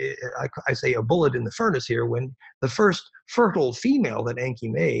something, I say a bullet in the furnace here, when the first fertile female that Enki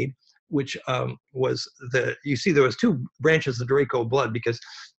made, which was you see there was two branches of Draco blood, because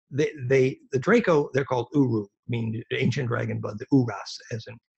the Draco, they're called Uru, meaning ancient dragon blood, the Uras, as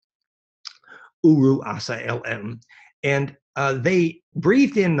in Uru Asa LM. And they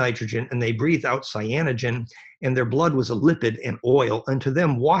breathed in nitrogen and they breathed out cyanogen, and their blood was a lipid and oil, and to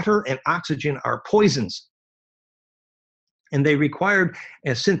them water and oxygen are poisons. And they required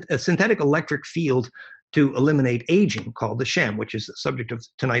a synthetic electric field to eliminate aging, called the Shem, which is the subject of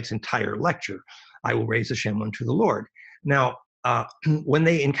tonight's entire lecture. I will raise the Shem unto the Lord. Now, when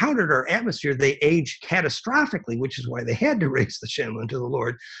they encountered our atmosphere, they aged catastrophically, which is why they had to raise the Shem unto the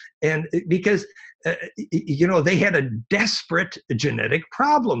Lord. And because, you know, they had a desperate genetic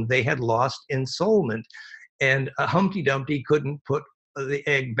problem. They had lost ensoulment, and Humpty Dumpty couldn't put the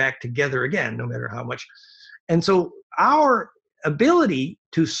egg back together again, no matter how much. And so our ability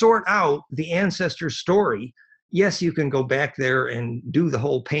to sort out the ancestor story, yes, you can go back there and do the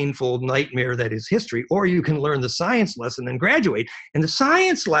whole painful nightmare that is history, or you can learn the science lesson and graduate. And the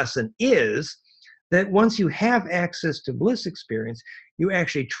science lesson is that once you have access to bliss experience, you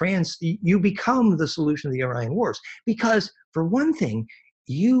actually you become the solution of the Orion Wars. Because for one thing,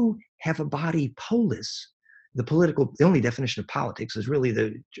 you have a body polis. The only definition of politics is really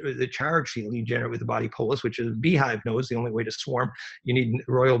the charge field you generate with the body polis, which is a beehive knows the only way to swarm. You need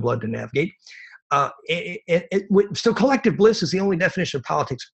royal blood to navigate. So collective bliss is the only definition of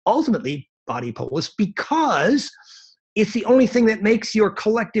politics, ultimately body polis, because it's the only thing that makes your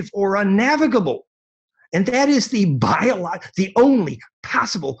collective aura navigable. And that is the only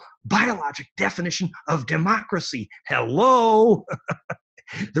possible biologic definition of democracy. Hello.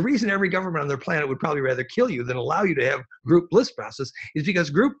 The reason every government on their planet would probably rather kill you than allow you to have group bliss process is because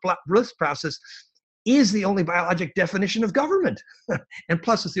group bliss process is the only biologic definition of government. And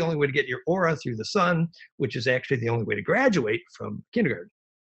plus, it's the only way to get your aura through the sun, which is actually the only way to graduate from kindergarten.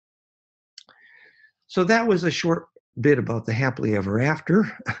 So that was a short bit about the happily ever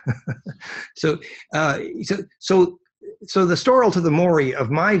after. So the storal to the mori of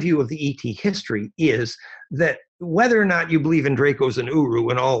my view of the ET history is that whether or not you believe in Dracos and Uru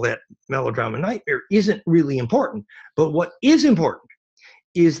and all that melodrama nightmare isn't really important. But what is important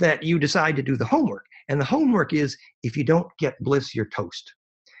is that you decide to do the homework. And the homework is, if you don't get bliss, you're toast.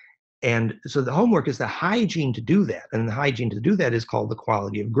 And so the homework is the hygiene to do that. And the hygiene to do that is called the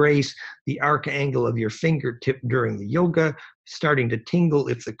quality of grace, the arc angle of your fingertip during the yoga, starting to tingle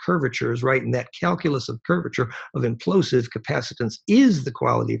if the curvature is right. And that calculus of curvature of implosive capacitance is the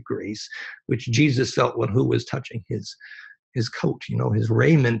quality of grace, which Jesus felt when who was touching his coat, you know, his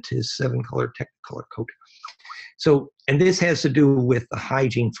raiment, his 7-color technicolor coat. So, and this has to do with the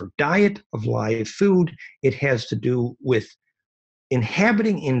hygiene for diet of live food. It has to do with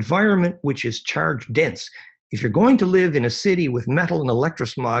inhabiting environment which is charge dense. If you're going to live in a city with metal and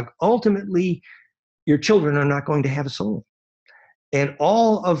electrosmog, ultimately your children are not going to have a soul. And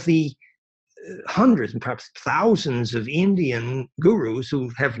all of the hundreds and perhaps thousands of Indian gurus who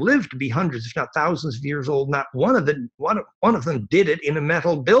have lived to be hundreds, if not thousands of years old, not one of them did it in a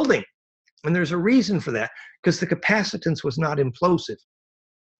metal building. And there's a reason for that, because the capacitance was not implosive.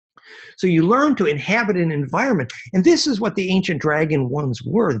 So you learn to inhabit an environment. And this is what the ancient dragon ones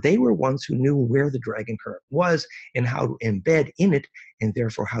were. They were ones who knew where the dragon current was and how to embed in it, and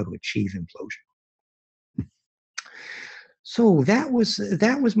therefore how to achieve implosion. So that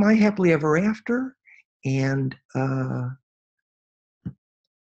was my happily ever after. And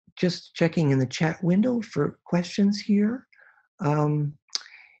just checking in the chat window for questions here.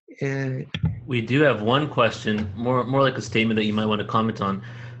 We do have one question, more like a statement that you might want to comment on.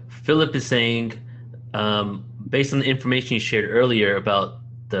 Philip is saying, based on the information you shared earlier about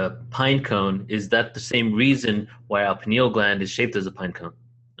the pine cone, is that the same reason why our pineal gland is shaped as a pine cone?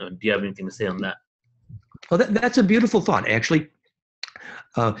 Do you have anything to say on that? Well, that's a beautiful thought, actually.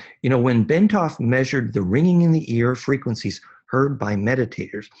 You know, when Bentoff measured the ringing in the ear frequencies heard by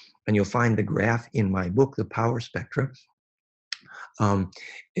meditators, and you'll find the graph in my book, The Power Spectra,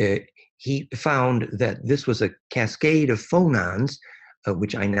 he found that this was a cascade of phonons,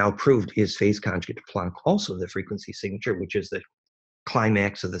 which I now proved is phase conjugate to Planck, also the frequency signature, which is the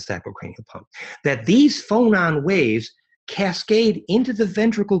climax of the sacrocranial pump. That these phonon waves cascade into the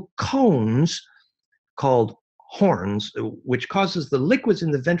ventricle cones called horns, which causes the liquids in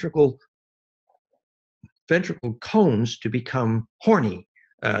the ventricle cones to become horny,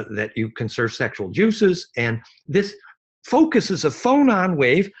 that you conserve sexual juices. And this focuses a phonon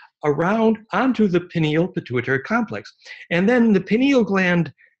wave around onto the pineal pituitary complex. And then the pineal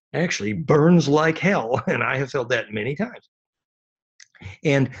gland actually burns like hell, and I have felt that many times.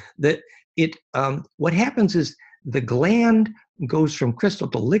 And what happens is the gland goes from crystal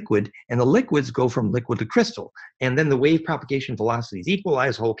to liquid, and the liquids go from liquid to crystal. And then the wave propagation velocities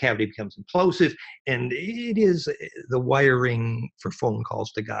equalize, the whole cavity becomes implosive, and it is the wiring for phone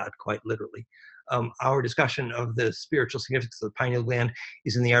calls to God, quite literally. Our discussion of the spiritual significance of the pineal gland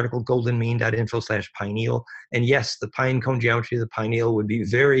is in the article goldenmean.info/pineal. And yes, the pine cone geometry of the pineal would be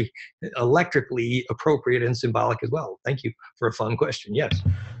very electrically appropriate and symbolic as well. Thank you for a fun question. Yes.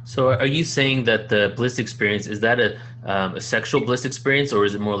 So are you saying that the bliss experience, is that a sexual bliss experience, or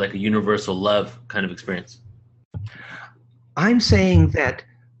is it more like a universal love kind of experience? I'm saying that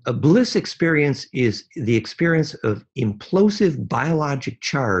a bliss experience is the experience of implosive biologic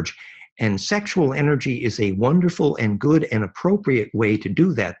charge. And sexual energy is a wonderful and good and appropriate way to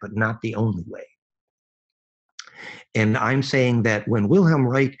do that, but not the only way. And I'm saying that when Wilhelm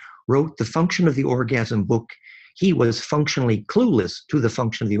Reich wrote The Function of the Orgasm book, he was functionally clueless to the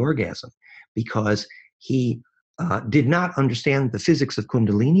function of the orgasm, because he did not understand the physics of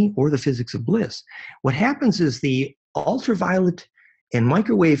Kundalini or the physics of bliss. What happens is the ultraviolet and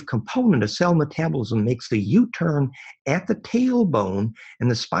microwave component of cell metabolism makes the U-turn at the tailbone, and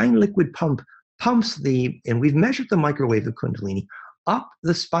the spine liquid pump pumps and we've measured the microwave of Kundalini, up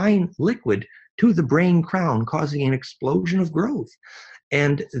the spine liquid to the brain crown, causing an explosion of growth.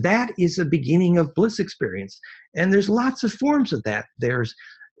 And that is a beginning of bliss experience. And there's lots of forms of that.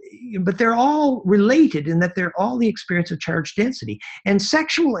 But they're all related in that they're all the experience of charge density. And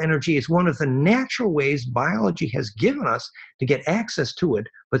sexual energy is one of the natural ways biology has given us to get access to it,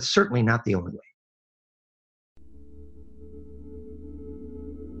 but certainly not the only way.